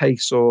quicker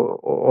pace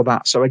or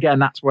that. So again,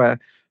 that's where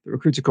the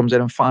recruiter comes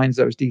in and finds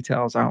those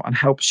details out and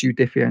helps you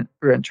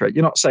differentiate.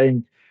 You're not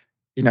saying,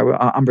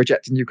 I'm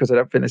rejecting you because I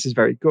don't think this is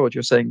very good.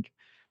 You're saying,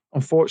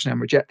 unfortunately,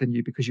 I'm rejecting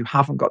you because you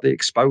haven't got the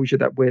exposure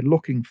that we're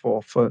looking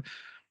for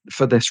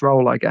this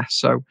role, I guess.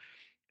 So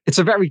it's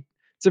a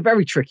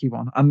very tricky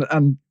one,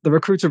 and the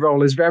recruiter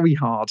role is very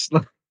hard.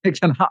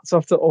 Again, hats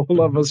off to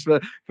all of us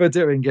for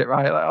doing it,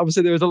 right? Like,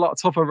 obviously, there is a lot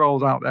tougher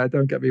roles out there,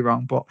 don't get me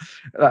wrong, but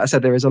like I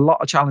said, there is a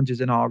lot of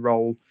challenges in our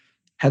role,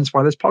 hence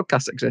why this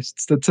podcast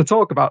exists, to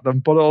talk about them.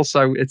 But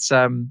also it's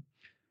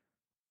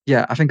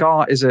I think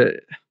art is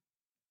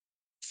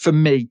for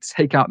me,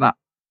 take out that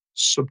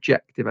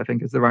subjective, I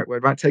think is the right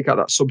word, right? Take out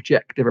that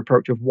subjective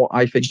approach of what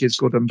I think is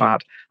good and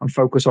bad and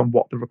focus on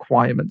what the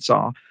requirements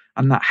are.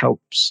 And that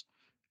helps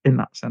in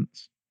that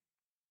sense.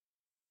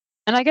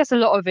 And I guess a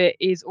lot of it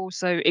is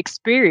also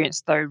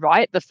experience, though,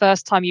 right? The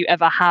first time you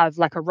ever have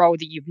like a role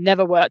that you've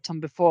never worked on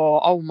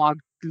before, oh my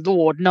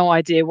Lord, no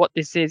idea what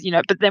this is,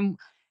 but then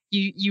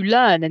you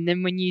learn. And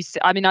then when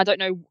I mean, I don't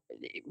know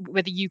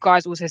whether you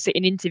guys also sit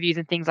in interviews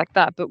and things like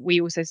that, but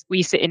we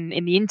sit in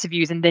the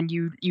interviews, and then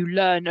you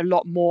learn a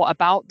lot more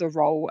about the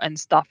role and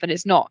stuff. And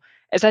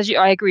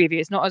I agree with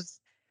you,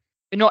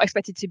 we're not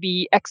expected to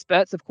be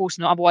experts, of course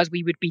not. Otherwise,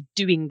 we would be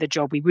doing the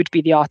job. We would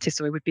be the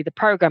artists, or we would be the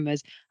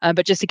programmers.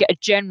 But just to get a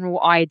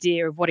general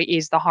idea of what it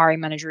is the hiring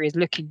manager is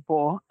looking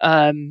for,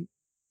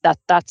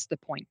 that's the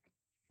point.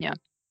 Yeah.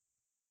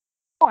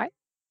 All right.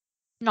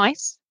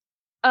 Nice.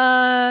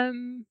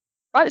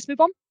 Right. Let's move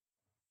on.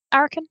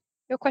 Araken,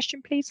 your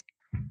question, please.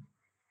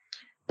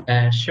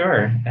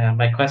 Sure.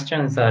 My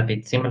question is a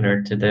bit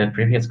similar to the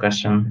previous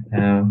question.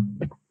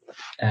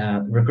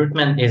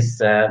 Recruitment is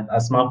a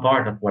small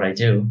part of what I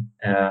do.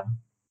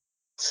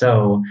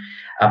 So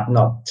I'm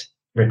not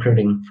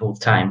recruiting full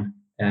time.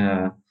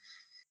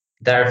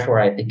 Therefore,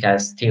 I think I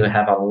still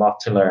have a lot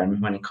to learn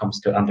when it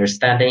comes to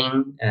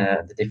understanding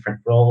the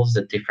different roles,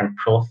 the different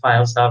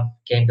profiles of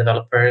game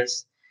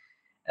developers,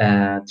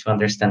 to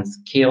understand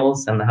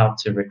skills and how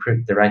to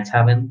recruit the right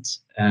talent.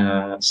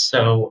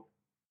 So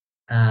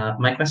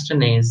my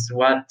question is,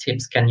 what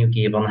tips can you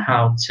give on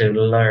how to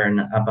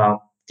learn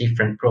about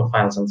different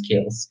profiles and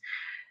skills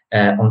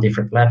on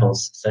different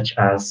levels, such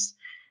as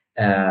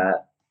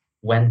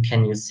when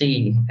can you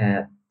see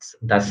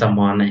that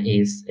someone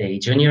is a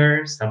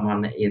junior,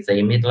 someone is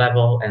a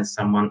mid-level, and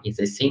someone is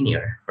a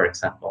senior, for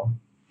example?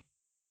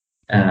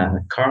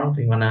 Carl,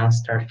 do you want to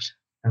start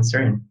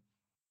answering?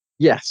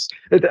 Yes.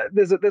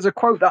 There's a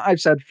quote that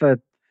I've said for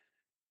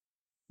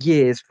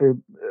years, for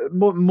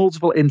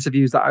multiple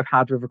interviews that I've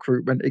had with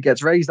recruitment. It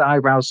gets raised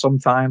eyebrows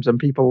sometimes and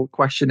people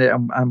question it,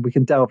 and we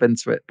can delve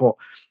into it. But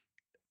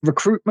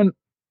recruitment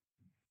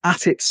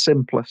at its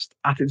simplest,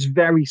 at its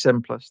very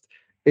simplest,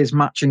 is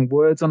matching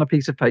words on a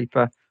piece of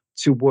paper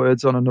to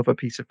words on another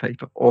piece of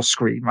paper or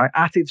screen, right?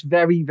 At its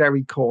very,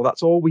 very core,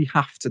 that's all we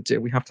have to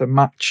do. We have to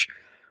match.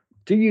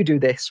 Do you do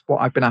this?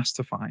 What I've been asked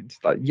to find.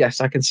 Like, yes,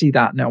 I can see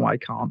that. No, I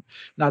can't.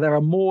 Now, there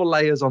are more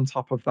layers on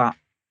top of that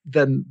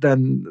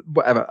than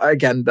whatever.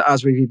 Again,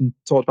 as we've even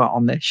talked about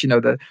on this,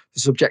 the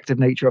subjective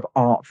nature of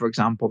art, for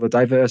example, the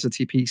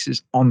diversity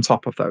pieces on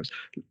top of those.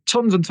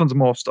 Tons and tons of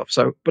more stuff.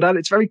 So, but at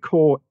its very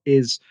core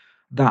is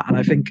that. And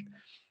I think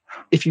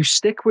if you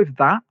stick with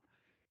that,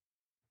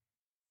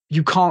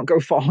 you can't go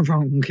far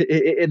wrong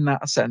in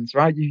that sense,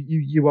 right?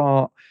 You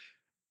are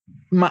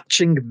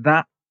matching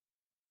that,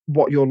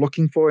 what you're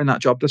looking for in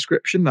that job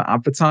description, that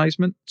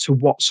advertisement, to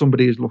what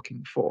somebody is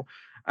looking for.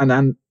 And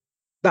then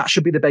that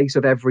should be the base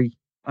of every,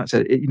 like I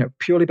said,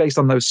 purely based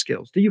on those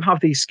skills. Do you have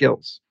these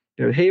skills?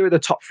 Here are the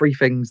top 3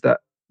 things that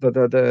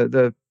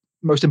the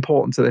most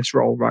important to this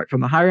role, right?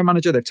 From the hiring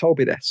manager, they've told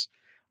me this.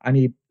 I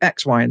need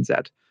X, Y, and Z.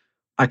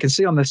 I can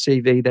see on their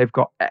CV they've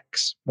got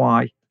X,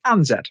 Y,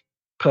 and Z.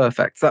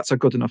 Perfect. That's a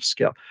good enough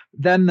skill.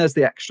 Then there's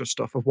the extra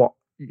stuff of what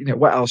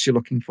else you're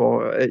looking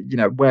for.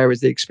 Where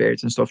is the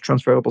experience and stuff,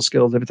 transferable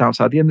skills if it's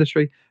outside the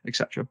industry,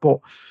 etc. But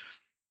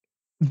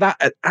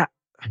that, I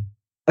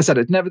said,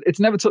 it's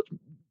never touched,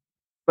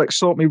 like,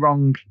 sort me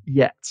wrong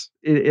yet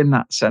in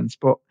that sense.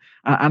 But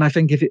and I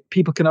think if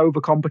people can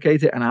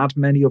overcomplicate it and add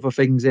many other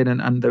things in,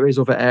 and there is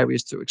other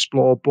areas to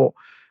explore. But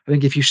I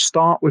think if you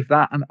start with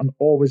that and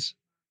always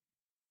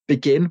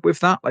begin with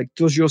that, like,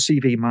 does your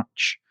CV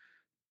match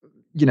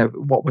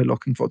what we're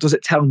looking for? Does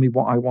it tell me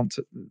what I want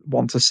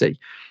to see?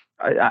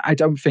 I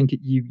don't think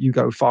you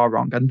go far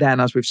wrong. And then,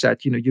 as we've said,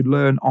 you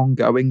learn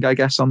ongoing, I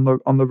guess, on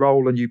the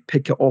role, and you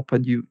pick it up,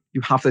 and you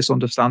have this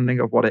understanding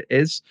of what it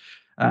is.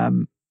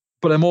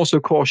 But I'm also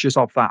cautious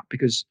of that,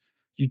 because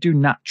you do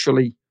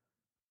naturally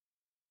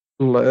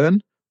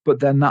learn, but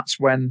then that's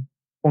when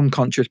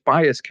unconscious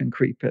bias can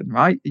creep in,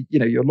 right?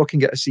 You're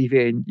looking at a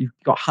CV and you've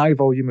got high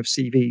volume of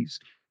CVs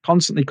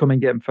constantly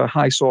coming in for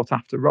high sought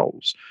after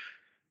roles.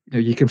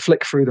 You can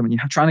flick through them and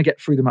you're trying to get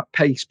through them at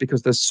pace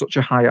because there's such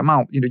a high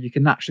amount. You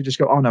can naturally just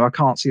go, oh no, I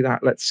can't see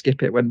that, let's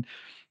skip it, when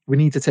we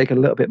need to take a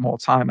little bit more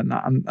time in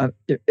that. And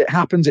it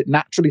happens, it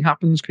naturally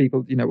happens.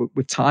 People,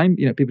 with time,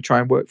 people try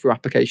and work through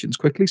applications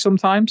quickly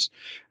sometimes.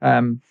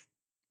 And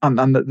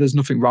there's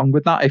nothing wrong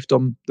with that if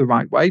done the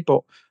right way.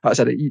 But like I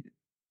said,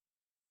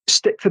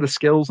 stick to the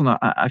skills, and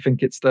I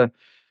think it's the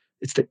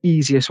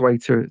easiest way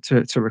to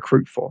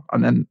recruit for.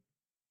 And then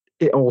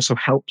it also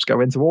helps go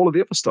into all of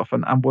the other stuff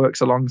and works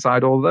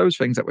alongside all of those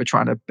things that we're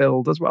trying to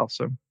build as well.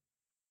 So,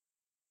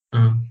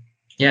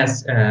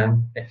 yes,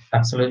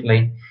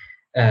 absolutely.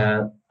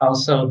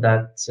 Also,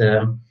 that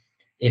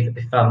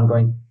if I'm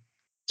going,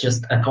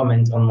 just a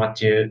comment on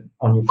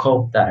on your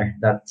quote there,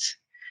 that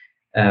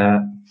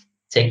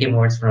taking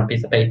words from a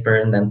piece of paper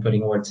and then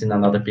putting words in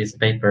another piece of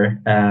paper.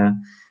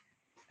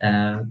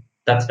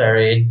 That's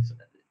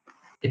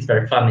it's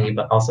very funny,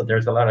 but also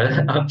there's a lot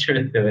of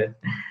truth to it.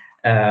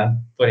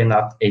 Putting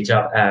up a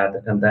job ad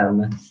and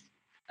then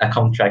a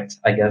contract,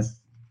 I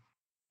guess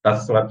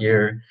that's what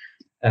you're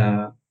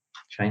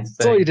trying to say.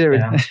 That's all you're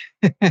doing.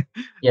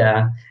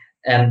 Yeah,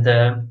 and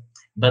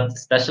but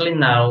especially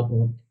now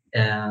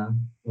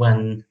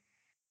when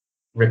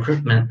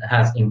recruitment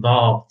has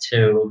evolved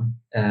to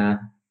a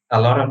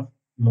lot of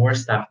more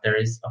stuff, there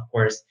is, of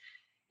course,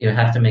 you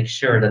have to make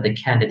sure that the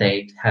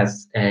candidate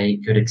has a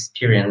good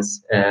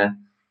experience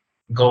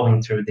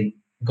going through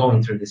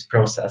this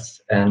process,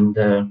 and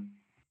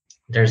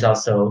there's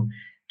also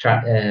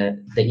the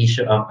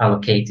issue of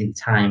allocating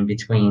time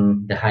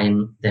between the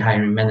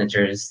hiring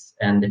managers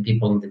and the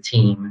people in the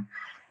team.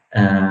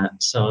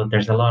 So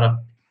there's a lot of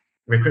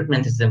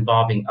recruitment is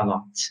evolving a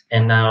lot,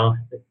 and now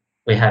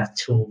we have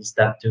tools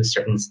that do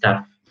certain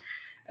stuff,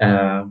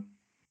 and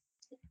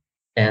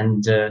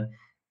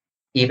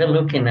even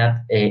looking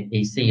at a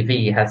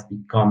CV has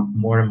become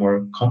more and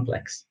more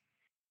complex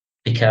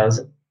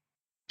because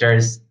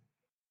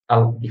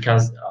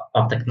because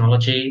of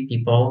technology,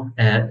 people.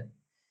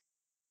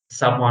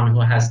 Someone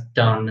who has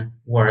done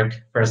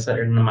work for a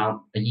certain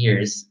amount of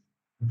years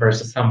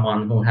versus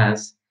someone who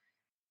has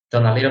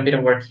done a little bit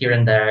of work here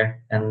and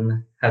there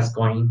and has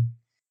gone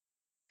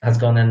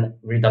and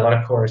read a lot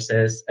of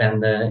courses,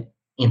 and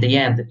in the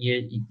end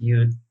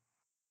you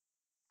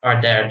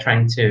are there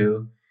trying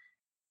to,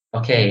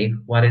 okay,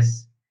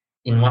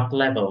 in what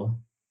level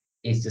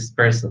is this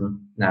person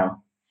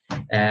now?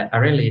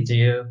 Aurélie, do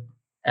you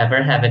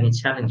ever have any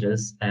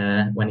challenges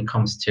when it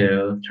comes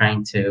to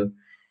trying to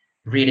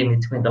reading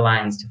between the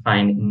lines to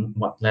find in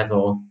what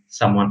level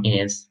someone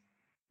is?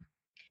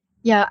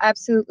 Yeah,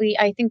 absolutely.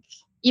 I think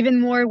even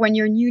more when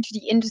you're new to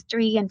the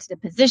industry and to the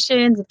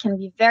positions, it can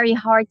be very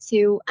hard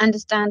to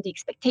understand the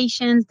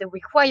expectations, the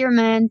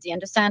requirements, the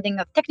understanding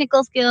of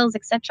technical skills,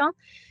 etc.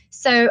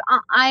 So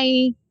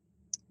I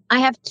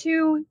have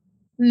two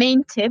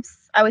main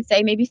tips, I would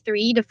say, maybe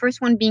three. The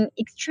first one being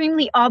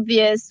extremely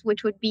obvious,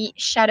 which would be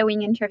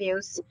shadowing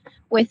interviews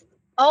with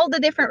all the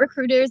different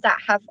recruiters that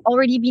have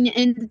already been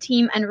in the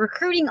team and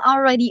recruiting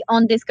already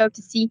on this scope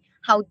to see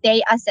how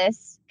they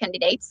assess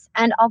candidates,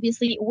 and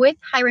obviously with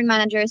hiring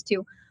managers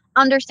to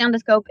understand the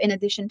scope in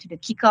addition to the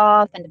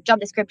kickoff and the job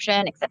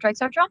description, etc.,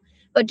 etc.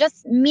 But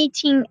just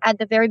meeting at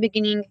the very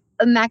beginning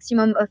a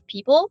maximum of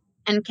people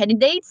and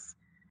candidates,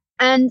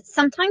 and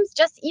sometimes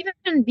just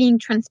even being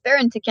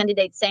transparent to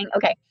candidates saying,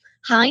 okay,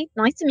 hi,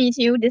 nice to meet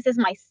you. This is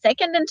my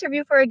second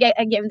interview for a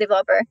game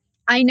developer.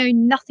 I know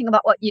nothing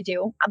about what you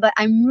do, but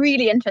I'm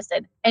really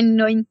interested in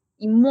knowing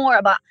more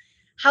about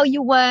how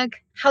you work,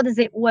 how does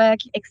it work,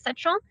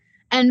 etc.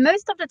 And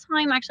most of the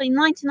time, actually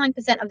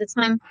 99% of the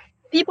time,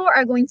 people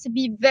are going to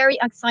be very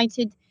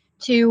excited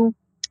to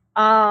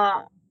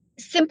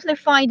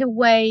simplify the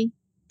way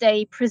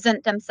they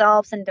present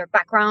themselves and their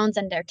backgrounds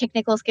and their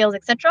technical skills,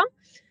 etc.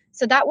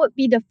 So that would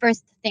be the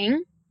first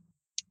thing.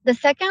 The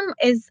second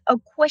is a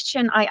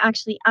question I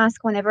actually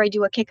ask whenever I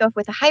do a kickoff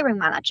with a hiring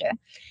manager,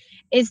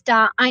 is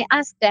that I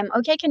ask them,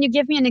 okay, can you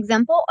give me an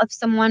example of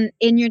someone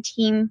in your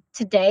team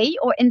today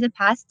or in the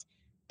past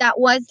that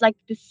was like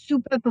the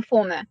super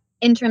performer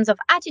in terms of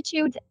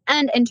attitude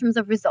and in terms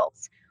of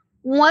results?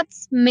 What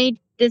made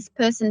this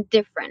person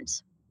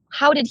different?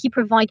 How did he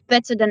provide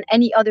better than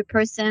any other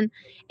person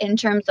in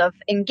terms of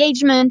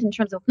engagement, in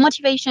terms of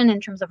motivation,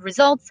 in terms of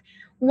results?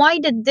 Why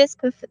did this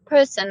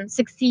person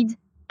succeed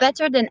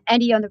better than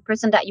any other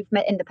person that you've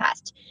met in the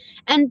past?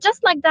 And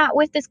just like that,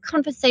 with this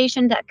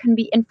conversation that can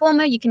be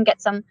informal, you can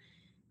get some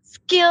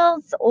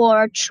skills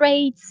or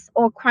traits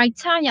or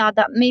criteria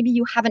that maybe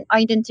you haven't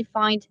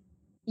identified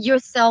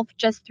yourself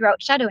just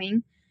throughout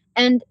shadowing.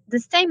 And the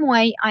same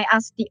way, I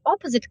ask the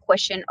opposite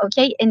question,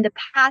 okay, in the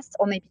past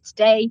or maybe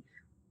today,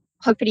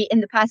 hopefully in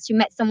the past, you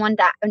met someone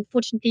that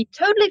unfortunately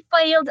totally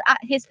failed at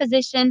his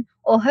position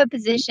or her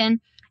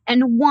position.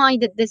 And why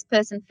did this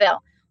person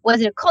fail?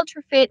 Was it a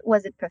culture fit?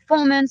 Was it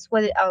performance?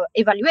 Was it an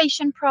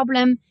evaluation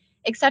problem,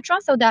 etc.?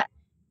 So that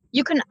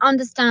you can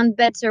understand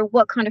better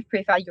what kind of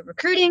profile you're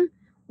recruiting.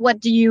 What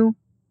do you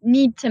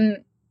need to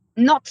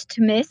not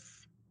to miss?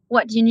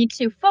 What do you need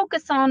to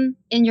focus on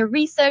in your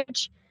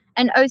research?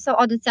 And also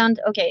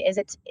understand, okay, is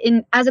it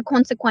in as a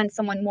consequence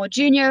someone more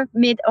junior,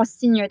 mid, or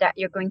senior that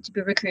you're going to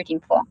be recruiting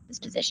for this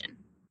position?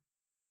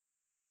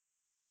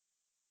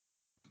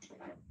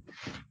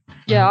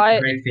 Yeah,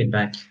 Great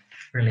feedback.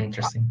 Really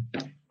interesting.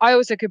 I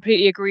also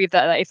completely agree with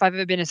that. That if I've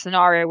ever been in a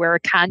scenario where a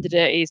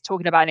candidate is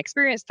talking about an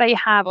experience they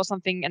have or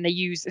something, and they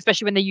use,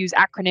 especially when they use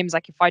acronyms,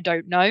 like if I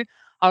don't know,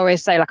 I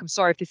always say, like, I'm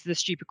sorry if this is a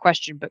stupid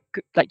question, but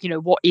like,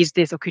 what is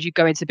this? Or could you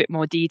go into a bit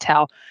more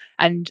detail?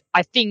 And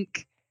I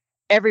think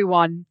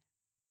everyone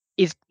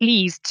is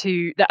pleased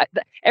to that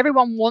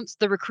everyone wants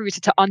the recruiter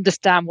to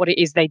understand what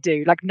it is they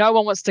do. Like, no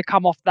one wants to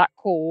come off that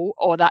call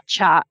or that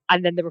chat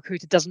and then the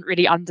recruiter doesn't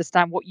really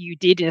understand what you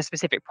did in a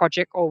specific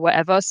project or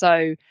whatever.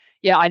 So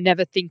yeah, I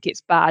never think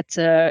it's bad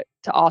to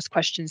ask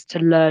questions to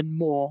learn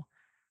more,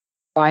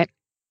 right?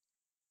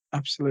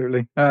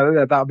 Absolutely.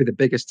 That would be the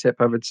biggest tip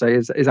I would say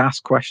is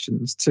ask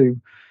questions to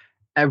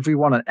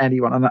everyone and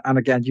anyone. And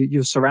again,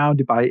 you're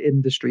surrounded by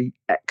industry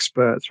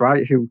experts,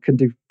 right? Who can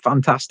do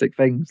fantastic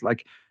things.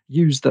 Like,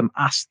 use them,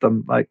 ask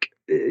them. Like,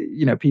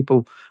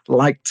 people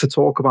like to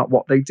talk about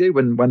what they do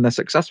and when they're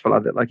successful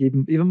at it. Like,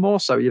 even more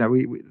so,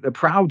 they're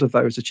proud of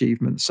those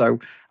achievements. So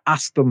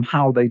ask them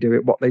how they do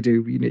it, what they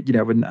do,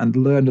 and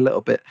learn a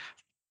little bit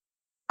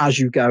as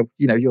you go.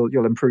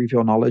 You'll improve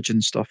your knowledge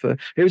and stuff.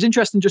 It was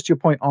interesting, just your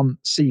point on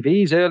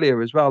CVs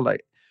earlier as well.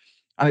 Like,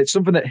 and it's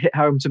something that hit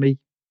home to me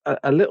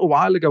a little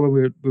while ago when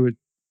we were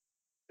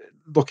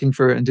looking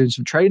for it and doing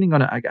some training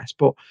on it, I guess.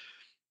 But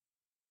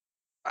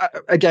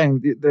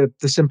again, the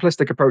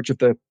simplistic approach of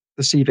the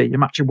CV, you're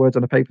matching words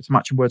on a paper to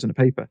matching words on a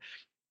paper.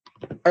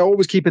 I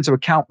always keep into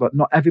account that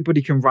not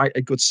everybody can write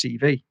a good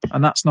CV,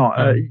 and that's not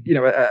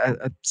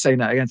saying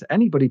that against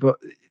anybody, but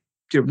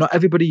not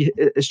everybody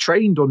is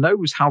trained or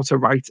knows how to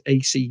write a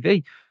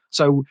CV.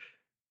 So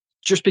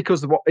just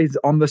because what is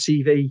on the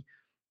CV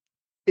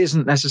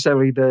isn't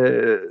necessarily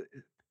the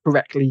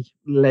correctly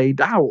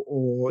laid out,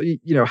 or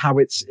how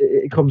it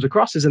comes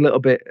across is a little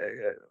bit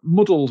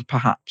muddled,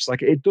 perhaps.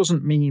 Like, it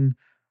doesn't mean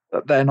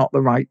that they're not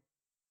the right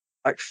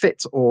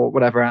fit or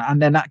whatever,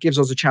 and then that gives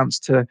us a chance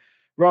to,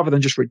 rather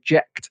than just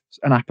reject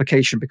an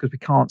application because we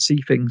can't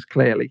see things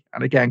clearly.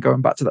 And again,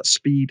 going back to that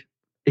speed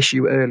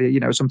issue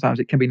earlier, sometimes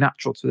it can be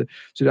natural to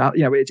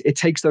it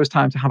takes those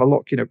time to have a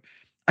look.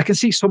 I can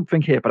see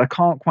something here, but I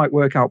can't quite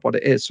work out what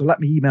it is. So let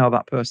me email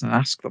that person and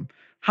ask them,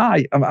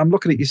 hi, I'm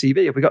looking at your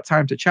CV. Have we got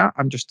time to chat?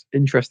 I'm just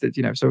interested,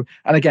 So,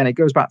 and again, it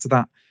goes back to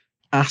that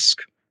ask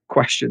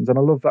questions. And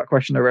I love that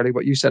question already,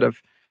 what you said of,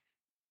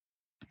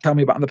 tell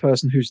me about the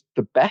person who's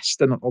the best,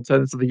 and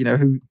alternatively,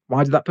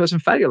 why did that person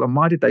fail, and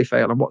why did they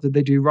fail, and what did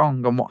they do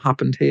wrong, and what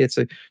happened here.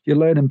 So you're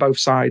learning both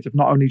sides of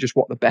not only just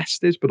what the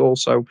best is, but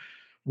also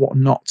what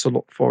not to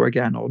look for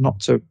again, or not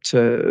to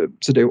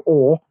do,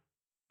 or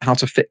how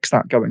to fix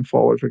that going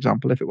forward, for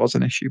example, if it was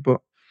an issue.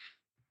 But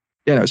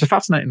it's a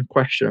fascinating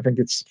question. I think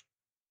it's,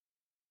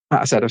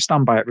 like I said, I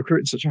stand by it.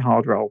 Recruiting's such a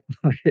hard role.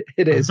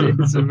 It is.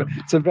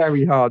 It's a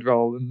very hard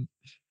role, and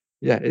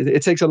yeah,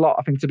 it takes a lot,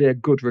 I think, to be a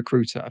good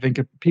recruiter. I think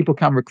people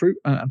can recruit,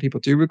 and people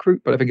do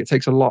recruit, but I think it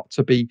takes a lot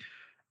to be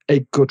a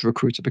good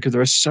recruiter, because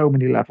there are so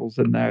many levels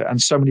in there and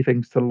so many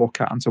things to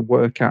look at and to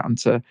work at, and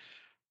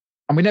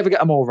we never get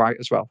them all right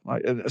as well.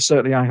 Like,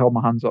 certainly I hold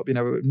my hands up,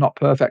 not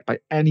perfect by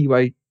any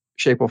way,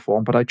 shape or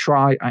form, but I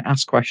try, I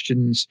ask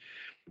questions,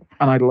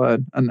 and I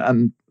learn,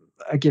 and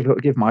I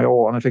give my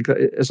all. And I think that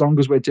as long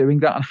as we're doing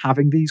that and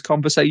having these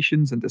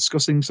conversations and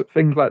discussing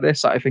things like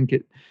this, I think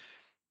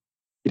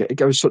it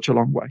goes such a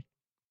long way.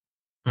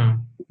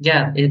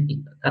 Yeah,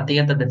 at the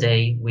end of the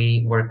day,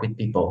 we work with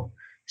people.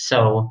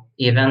 So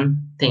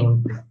even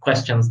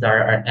questions that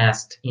are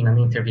asked in an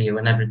interview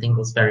and everything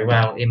goes very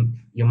well,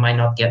 you might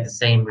not get the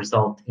same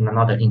result in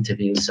another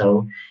interview.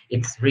 So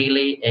it's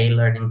really a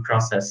learning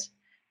process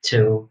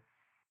to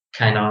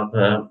kind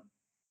of,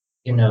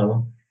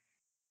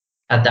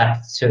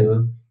 adapt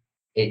to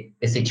a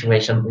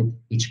situation with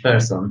each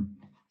person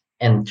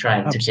and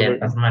try to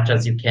get as much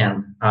as you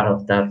can out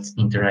of that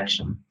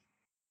interaction.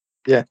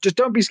 Yeah, just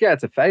don't be scared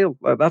to fail.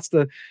 That's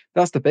the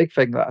big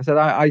thing. That I said,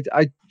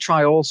 I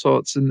try all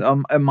sorts in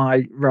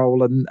my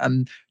role,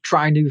 and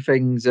try new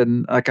things,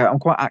 and like, I'm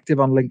quite active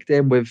on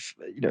LinkedIn with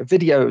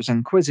videos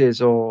and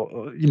quizzes,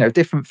 or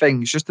different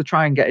things, just to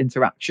try and get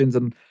interactions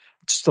and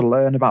just to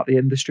learn about the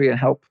industry and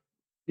help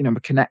my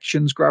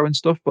connections grow and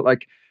stuff. But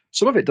like,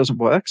 some of it doesn't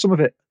work. Some of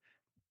it,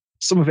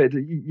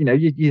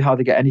 you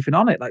hardly get anything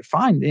on it. Like,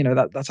 fine,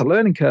 that's a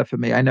learning curve for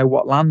me. I know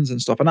what lands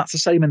and stuff, and that's the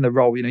same in the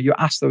role. You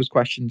ask those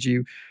questions,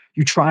 you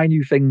try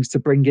new things to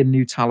bring in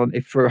new talent.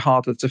 If for a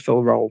harder to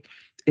fill role,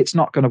 it's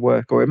not going to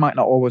work, or it might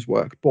not always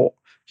work, but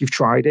you've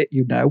tried it.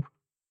 You know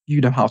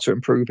how to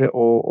improve it,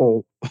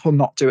 or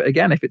not do it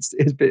again if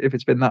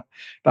it's been that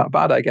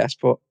bad, I guess.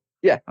 But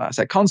yeah, like I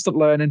said, constant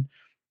learning.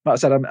 Like I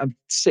said, I'm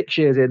 6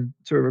 years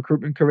into a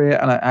recruitment career,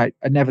 and I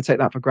never take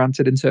that for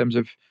granted, in terms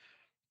of,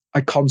 I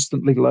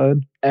constantly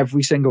learn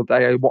every single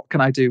day. What can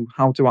I do?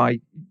 How do I,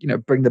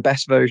 bring the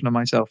best version of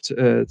myself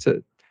to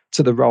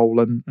the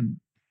role, and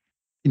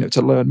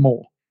to learn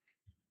more.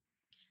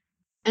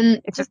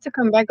 And just to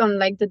come back on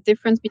like the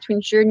difference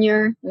between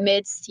junior,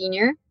 mid,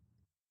 senior,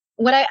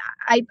 what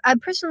I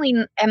personally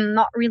am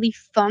not really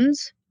fond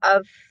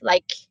of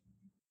like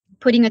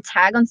putting a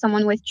tag on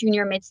someone with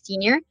junior, mid,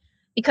 senior,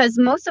 because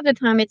most of the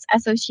time it's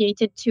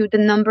associated to the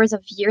numbers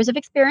of years of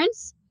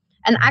experience.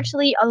 And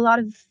actually, a lot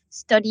of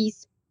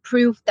studies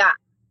prove that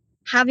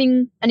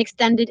having an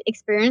extended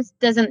experience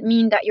doesn't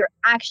mean that you're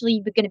actually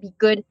going to be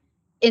good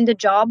in the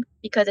job,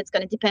 because it's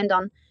going to depend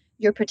on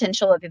your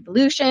potential of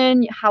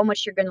evolution, how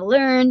much you're going to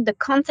learn, the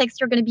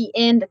context you're going to be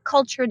in, the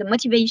culture, the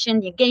motivation,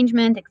 the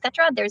engagement,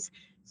 etc. There's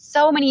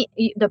so many,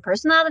 the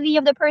personality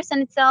of the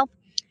person itself.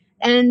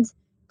 And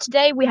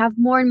today we have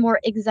more and more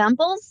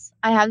examples.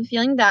 I have a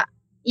feeling that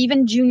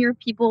even junior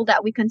people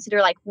that we consider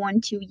like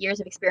 1-2 years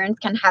of experience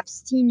can have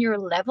senior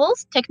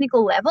levels,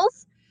 technical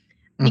levels,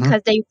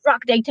 because they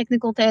rock their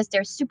technical tests,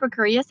 they're super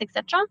curious,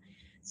 etc.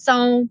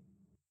 So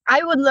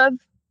I would love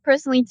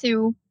personally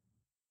to,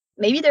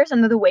 maybe there's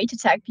another way to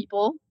tag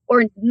people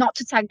or not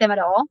to tag them at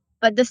all.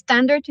 But the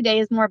standard today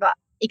is more about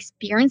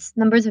experience,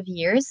 numbers of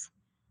years,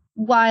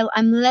 while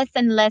I'm less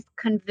and less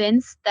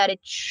convinced that it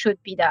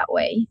should be that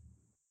way.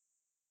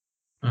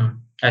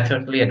 I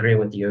totally agree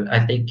with you.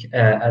 I think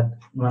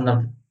one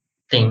of the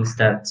things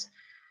that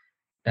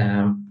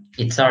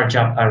it's our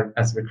job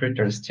as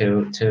recruiters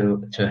to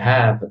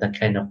have that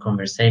kind of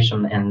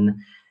conversation, and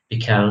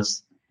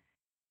because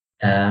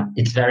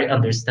it's very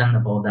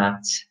understandable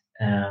that,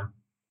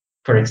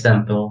 for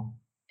example,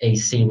 a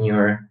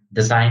senior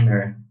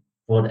designer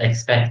would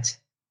expect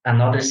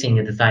another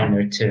senior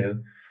designer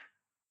to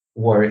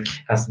work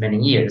as many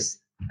years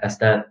as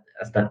that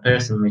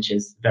person, which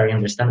is very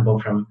understandable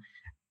from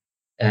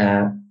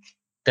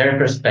their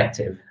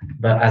perspective.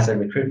 But as a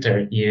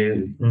recruiter,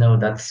 you know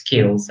that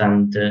skills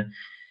and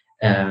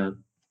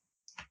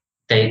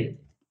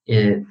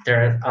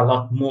there's a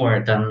lot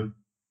more than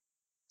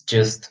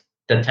just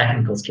the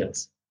technical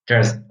skills.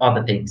 There's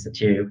other things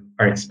that you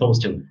are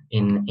exposed to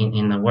in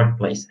the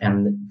workplace,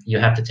 and you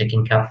have to take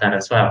into account that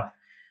as well.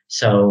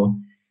 So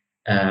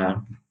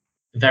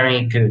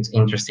very good,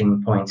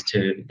 interesting point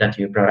that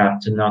you brought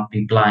up, to not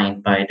be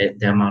blind by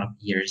the amount of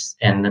years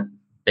and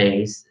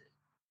base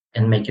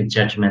and make a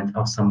judgment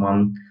of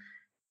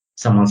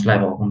someone's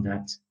level on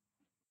that.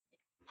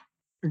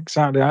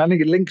 Exactly. I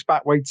think it links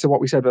back way to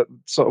what we said at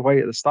sort of way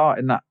at the start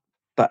in that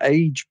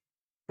age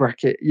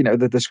bracket,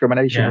 the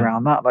discrimination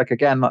around that. Like,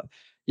 again, that,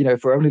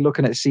 if we're only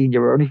looking at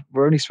senior,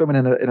 we're only swimming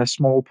in a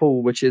small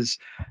pool, which is,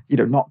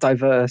 not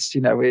diverse.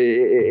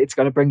 It's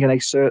going to bring in a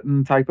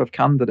certain type of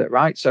candidate,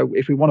 right? So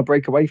if we want to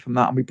break away from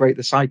that and we break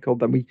the cycle,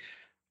 then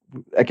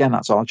again,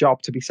 that's our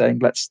job to be saying,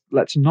 let's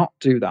not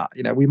do that.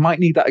 We might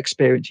need that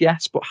experience,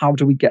 yes, but how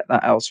do we get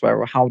that elsewhere?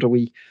 Or how do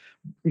we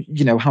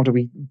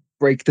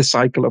break the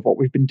cycle of what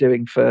we've been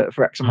doing for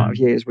X amount of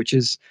years, which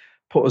is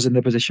put us in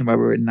the position where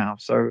we're in now.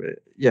 So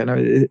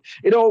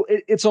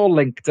it's all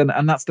linked,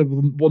 and that's the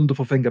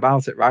wonderful thing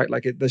about it, right?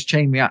 Like, there's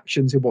chain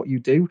reactions in what you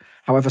do,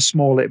 however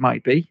small it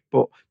might be.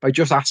 But by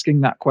just asking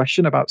that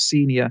question about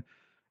senior,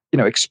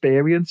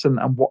 experience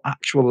and what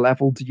actual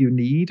level do you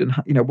need, and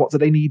what do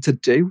they need to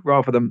do,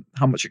 rather than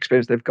how much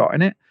experience they've got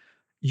in it,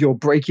 you're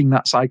breaking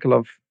that cycle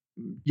of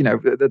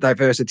the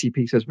diversity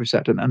piece, as we've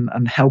said,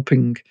 and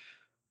helping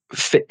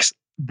fix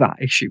that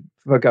issue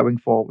for going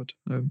forward.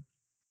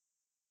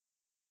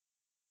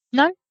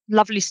 No,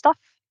 lovely stuff.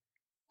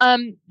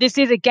 This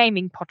is a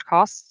gaming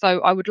podcast, so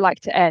I would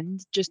like to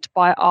end just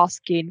by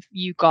asking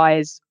you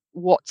guys,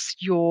 what's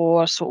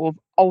your sort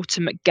of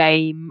ultimate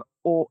game,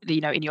 or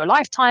in your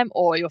lifetime,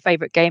 or your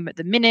favorite game at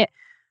the minute?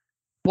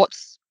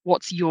 What's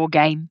your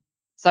game?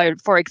 So,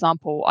 for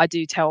example, I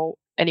do tell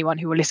anyone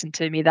who will listen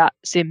to me that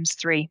Sims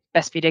 3,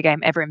 best video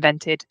game ever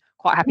invented.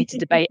 Quite happy to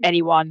debate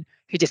anyone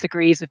who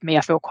disagrees with me.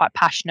 I feel quite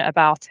passionate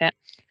about it.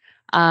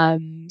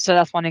 So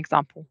that's one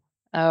example.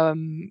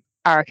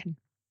 Araken,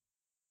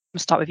 we'll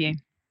start with you.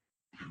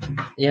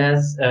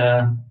 Yes,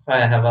 I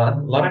have a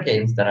lot of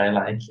games that I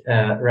like.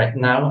 Right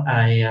now,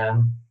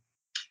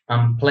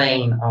 I'm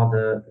playing all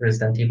the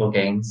Resident Evil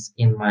games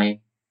in my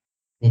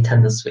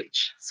Nintendo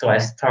Switch. So I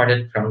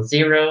started from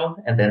 0,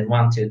 and then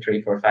 1, 2,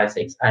 3, 4, 5,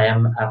 6. I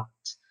am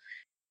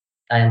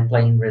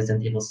playing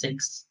Resident Evil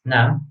 6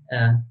 now.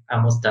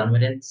 Almost done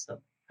with it, so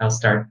I'll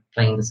start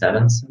playing the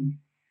 7 soon.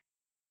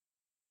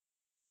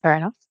 Fair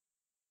enough.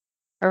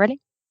 Already?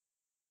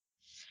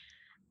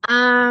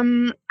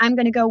 I'm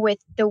gonna go with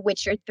The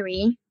Witcher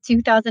 3,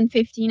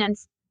 2015, and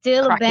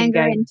still Cracking a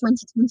banger game. in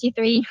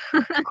 2023.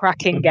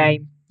 Cracking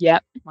game.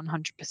 Yep,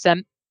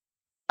 100%.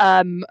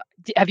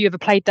 Have you ever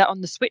played that on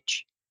the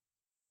Switch,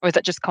 or is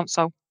that just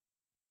console?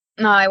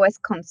 No, it was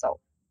console.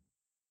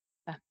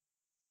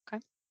 Okay.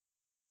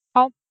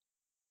 Paul?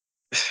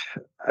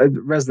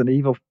 Resident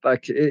Evil,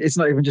 like, it's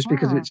not even just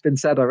because it's been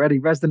said already.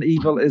 Resident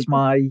Evil is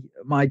my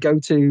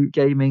go-to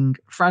gaming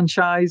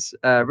franchise.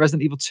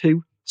 Resident Evil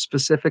 2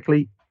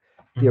 specifically,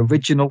 the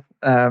original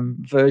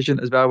version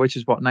as well, which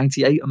is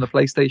 98 on the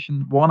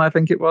PlayStation 1, I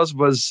think it was.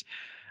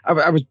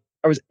 I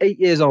was 8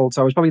 years old,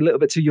 so I was probably a little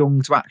bit too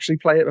young to actually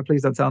play it, but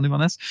please don't tell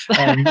anyone this.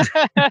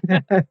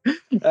 But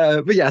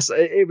yes,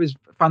 it was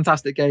a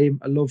fantastic game.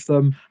 I love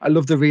them. I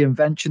love the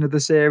reinvention of the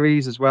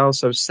series as well.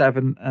 So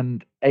 7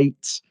 and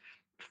 8,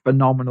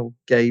 phenomenal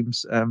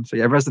games. So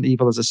yeah, Resident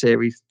Evil as a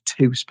series,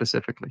 2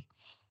 specifically.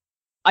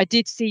 I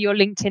did see your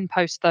LinkedIn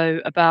post though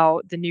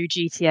about the new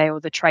GTA, or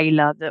the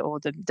trailer or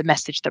the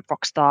message that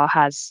Rockstar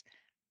has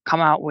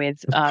come out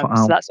with.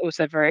 So that's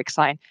also very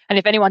exciting. And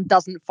if anyone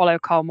doesn't follow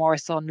Carl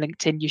Morris on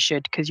LinkedIn, you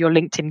should, because your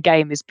LinkedIn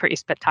game is pretty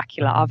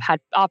spectacular. I've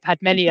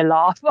had many a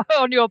laugh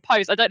on your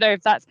posts. I don't know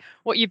if that's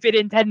what you've been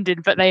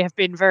intending, but they have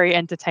been very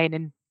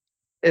entertaining.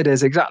 It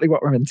is exactly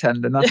what we're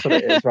intending. That's what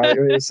it is, right?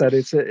 It said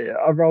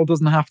our role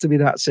doesn't have to be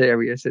that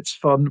serious. It's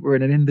fun. We're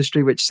in an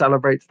industry which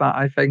celebrates that,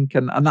 I think,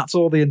 and that's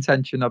all the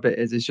intention of it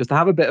is just to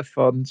have a bit of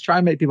fun, try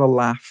and make people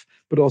laugh,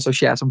 but also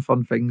share some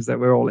fun things that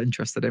we're all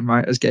interested in,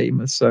 right, as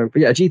gamers. So,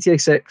 but yeah, GTA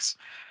 6,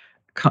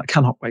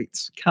 cannot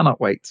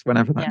wait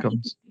whenever that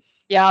comes.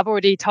 Yeah, I've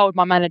already told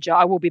my manager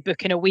I will be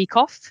booking a week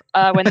off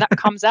when that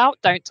comes out.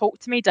 Don't talk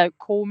to me. Don't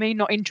call me.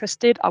 Not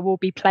interested. I will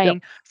be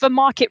playing for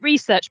market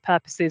research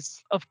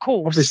purposes, of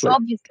course.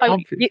 Obviously.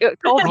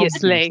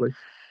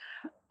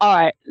 All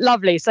right,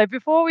 lovely. So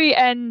before we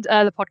end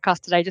the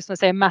podcast today, just want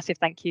to say a massive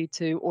thank you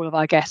to all of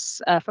our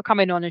guests for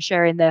coming on and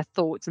sharing their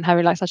thoughts and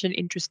having such an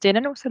interesting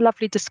and also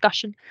lovely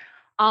discussion.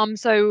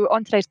 So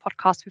on today's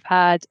podcast, we've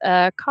had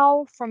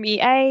Carl from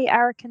EA,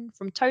 Araken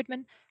from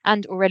Toadman,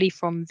 and Aurélie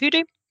from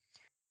Voodoo.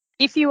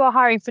 If you are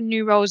hiring for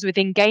new roles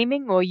within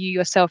gaming, or you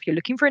yourself, you're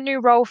looking for a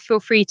new role, feel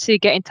free to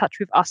get in touch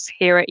with us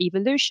here at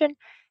Evolution.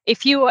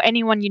 If you or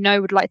anyone you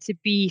know would like to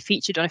be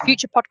featured on a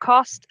future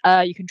podcast,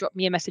 you can drop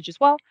me a message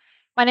as well.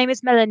 My name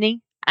is Melanie,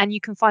 and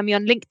you can find me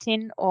on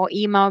LinkedIn or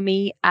email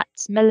me at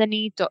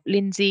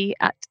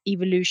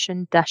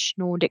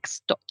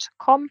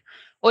melanie.lindsey@evolution-nordics.com.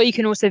 Or you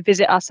can also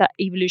visit us at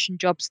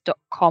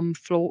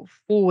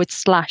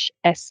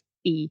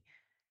evolutionjobs.com/SE.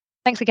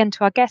 Thanks again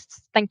to our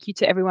guests. Thank you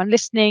to everyone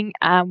listening,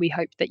 and we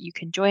hope that you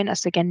can join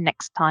us again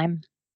next time.